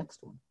you on the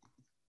next one.